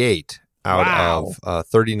 598 out of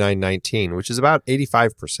 3919, which is about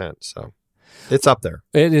 85%. So it's up there.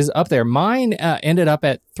 It is up there. Mine ended up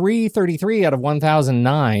at 333 out of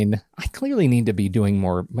 1009. I clearly need to be doing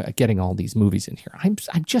more, getting all these movies in here. I'm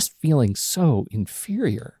just feeling so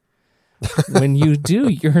inferior when you do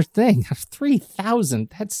your thing.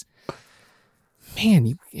 3,000. That's,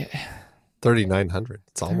 man, 3,900.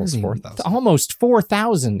 It's almost 4,000. It's almost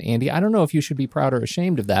 4,000, Andy. I don't know if you should be proud or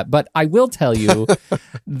ashamed of that, but I will tell you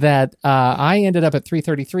that I ended up at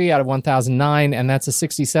 333 out of 1,009, and that's a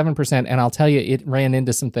 67%. And I'll tell you, it ran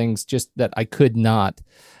into some things just that I could not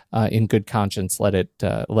in good conscience let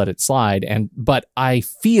it slide. But I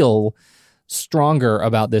feel stronger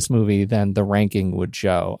about this movie than the ranking would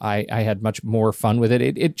show. I had much more fun with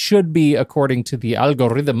it. It should be, according to the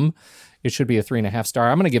algorithm, it should be a 3.5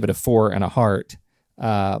 star. I'm going to give it a 4 and a heart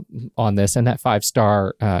on this, and that 5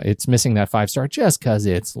 star, it's missing that 5 star just because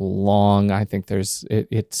it's long. I think it's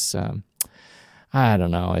I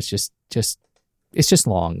don't know. It's just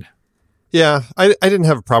long. Yeah, I didn't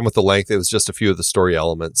have a problem with the length. It was just a few of the story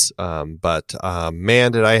elements. But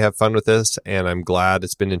man, did I have fun with this. And I'm glad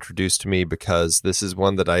it's been introduced to me, because this is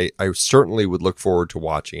one that I certainly would look forward to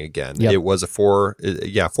watching again. Yep. It was a 4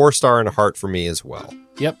 star and a heart for me as well.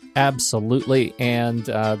 Yep, absolutely. And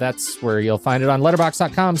that's where you'll find it on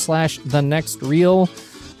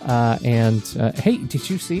letterboxd.com/thenextreel. Hey, did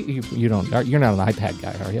you see? You're not an iPad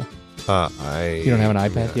guy, are you? You don't have an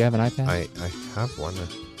iPad? Do you have an iPad? I have one.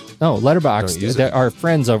 No, Letterboxd. Our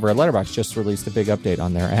friends over at Letterboxd just released a big update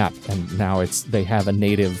on their app, and now they have a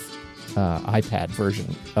native iPad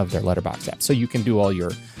version of their Letterboxd app, so you can do all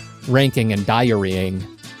your ranking and diarying.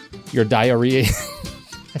 Your diarrhea.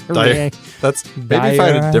 That's maybe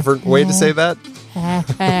find a different way to say that.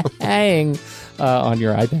 On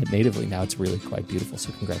your iPad natively now. It's really quite beautiful.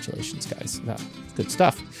 So congratulations, guys. Good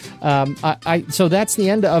stuff. So that's the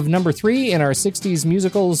end of number 3 in our 60s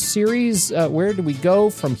musicals series. Where do we go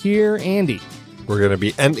from here, Andy? We're going to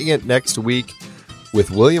be ending it next week with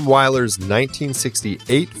William Wyler's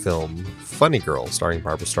 1968 film Funny Girl, starring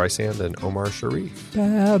Barbra Streisand and Omar Sharif.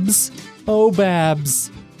 Babs. Oh, Babs.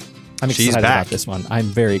 I'm excited about this one. I'm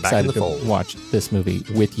very excited to watch this movie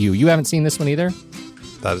with you. You haven't seen this one either?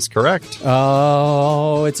 That is correct.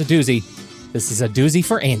 Oh, it's a doozy. This is a doozy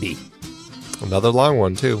for Andy. Another long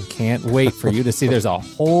one, too. Can't wait for you to see. There's a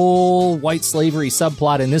whole white slavery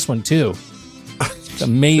subplot in this one, too. It's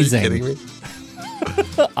amazing. Are you kidding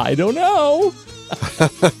me? I don't know.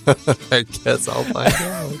 I guess I'll find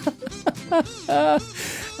out.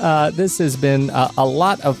 This has been a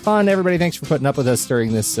lot of fun. Everybody, thanks for putting up with us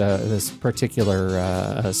during this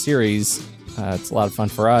particular series. It's a lot of fun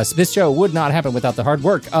for us. This show would not happen without the hard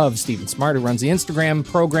work of Stephen Smart, who runs the Instagram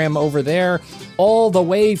program over there, all the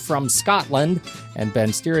way from Scotland, and Ben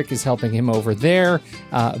Steerick is helping him over there.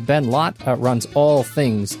 Ben Lott runs all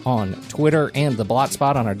things on Twitter and the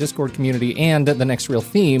Blotspot on our Discord community, and the Next Real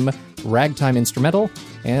theme, Ragtime Instrumental,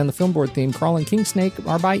 and the film board theme, Crawling King Snake,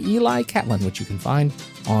 are by Eli Catlin, which you can find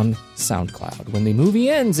on SoundCloud. When the movie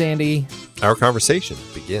ends, Andy, our conversation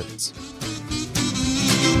begins.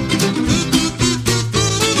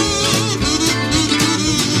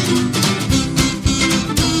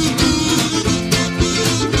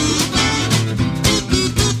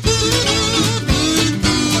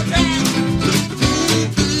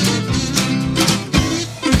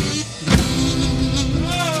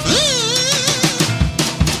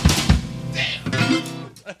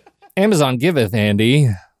 Amazon giveth, Andy.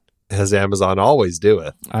 As Amazon always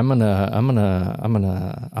doeth. I'm gonna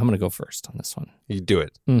go first on this one. You do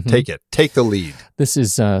it. Mm-hmm. Take it. Take the lead. This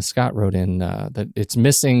is Scott wrote in that it's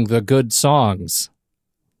missing the good songs.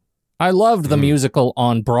 I loved the musical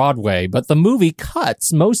on Broadway, but the movie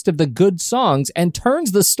cuts most of the good songs and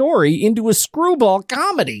turns the story into a screwball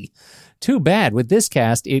comedy. Too bad. With this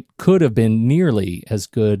cast, it could have been nearly as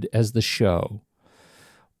good as the show.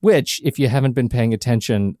 Which, if you haven't been paying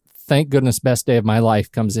attention, thank goodness Best Day of My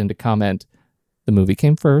Life comes in to comment, the movie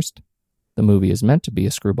came first. The movie is meant to be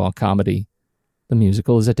a screwball comedy. The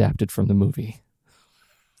musical is adapted from the movie.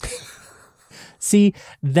 See,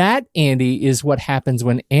 that, Andy, is what happens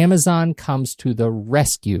when Amazon comes to the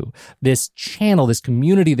rescue. This channel, this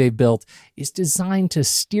community they've built, is designed to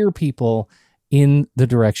steer people in the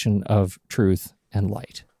direction of truth and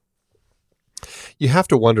light. You have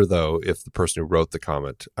to wonder, though, if the person who wrote the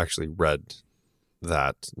comment actually read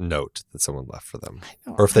that note that someone left for them,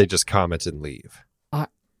 or if they just comment and leave. I'd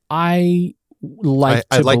like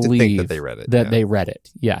to think that they read it. They read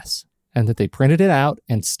it, yes. And that they printed it out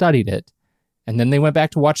and studied it, and then they went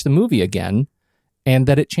back to watch the movie again, and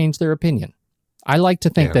that it changed their opinion. I like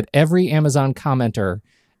to think that every Amazon commenter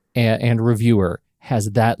and reviewer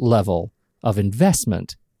has that level of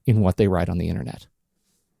investment in what they write on the internet.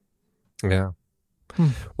 Yeah.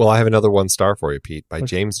 Well, I have another 1 star for you, Pete, by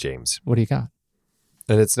James. What do you got?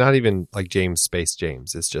 And it's not even like James Space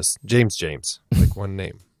James. It's just James, like one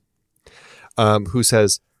name. Who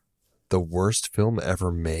says, the worst film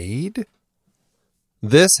ever made?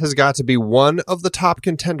 This has got to be one of the top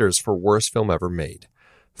contenders for worst film ever made.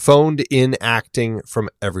 Phoned in acting from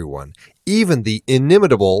everyone, even the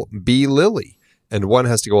inimitable B. Lilly. And one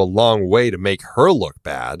has to go a long way to make her look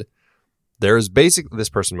bad. This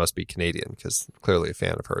person must be Canadian because clearly a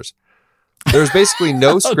fan of hers. There's basically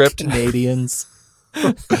no script, Canadians.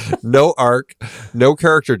 no arc, no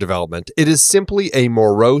character development. It is simply a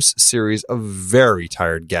morose series of very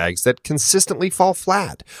tired gags that consistently fall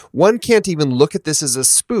flat. One can't even look at this as a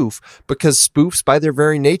spoof because spoofs by their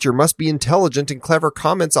very nature must be intelligent and clever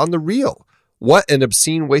comments on the real. What an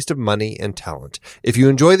obscene waste of money and talent. If you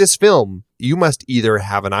enjoy this film, you must either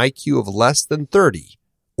have an IQ of less than 30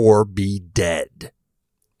 or be dead.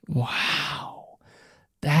 Wow.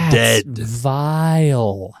 That's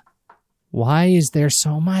vile. Why is there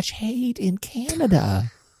so much hate in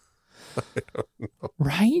Canada? I don't know.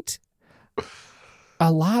 Right?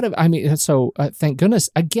 Thank goodness,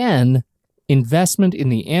 again, investment in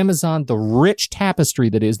the Amazon, the rich tapestry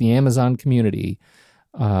that is the Amazon community.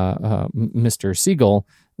 Mr. Siegel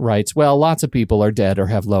writes, well, lots of people are dead or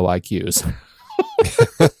have low IQs.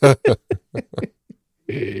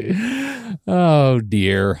 Oh,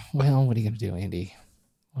 dear. Well, what are you going to do, Andy?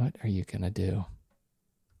 What are you going to do?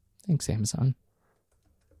 Thanks, Amazon.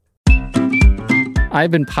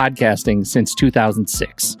 I've been podcasting since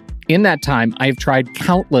 2006. In that time, I've tried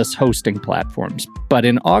countless hosting platforms. But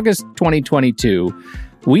in August 2022,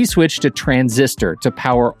 we switched to Transistor to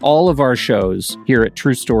power all of our shows here at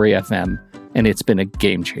True Story FM, and it's been a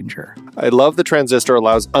game changer. I love the Transistor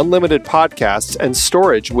allows unlimited podcasts and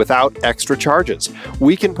storage without extra charges.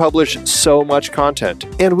 We can publish so much content,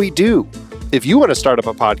 and we do. If you want to start up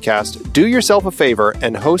a podcast, do yourself a favor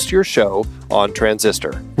and host your show on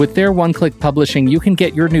Transistor. With their one-click publishing, you can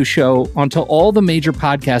get your new show onto all the major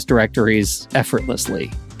podcast directories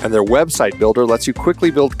effortlessly. And their website builder lets you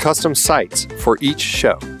quickly build custom sites for each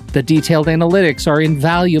show. The detailed analytics are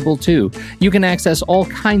invaluable too. You can access all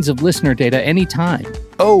kinds of listener data anytime.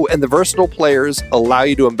 Oh, and the versatile players allow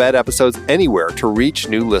you to embed episodes anywhere to reach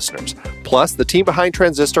new listeners. Plus, the team behind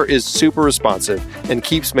Transistor is super responsive and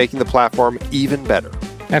keeps making the platform even better.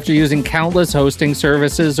 After using countless hosting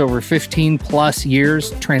services over 15 plus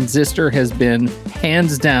years, Transistor has been,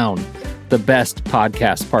 hands down, the best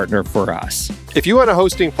podcast partner for us. If you want a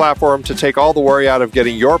hosting platform to take all the worry out of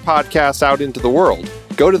getting your podcast out into the world,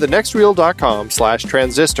 go to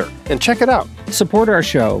thenextreel.com/transistor and check it out. Support our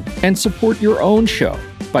show and support your own show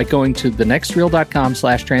by going to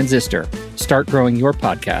thenextreel.com/transistor. Start growing your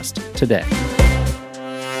podcast today.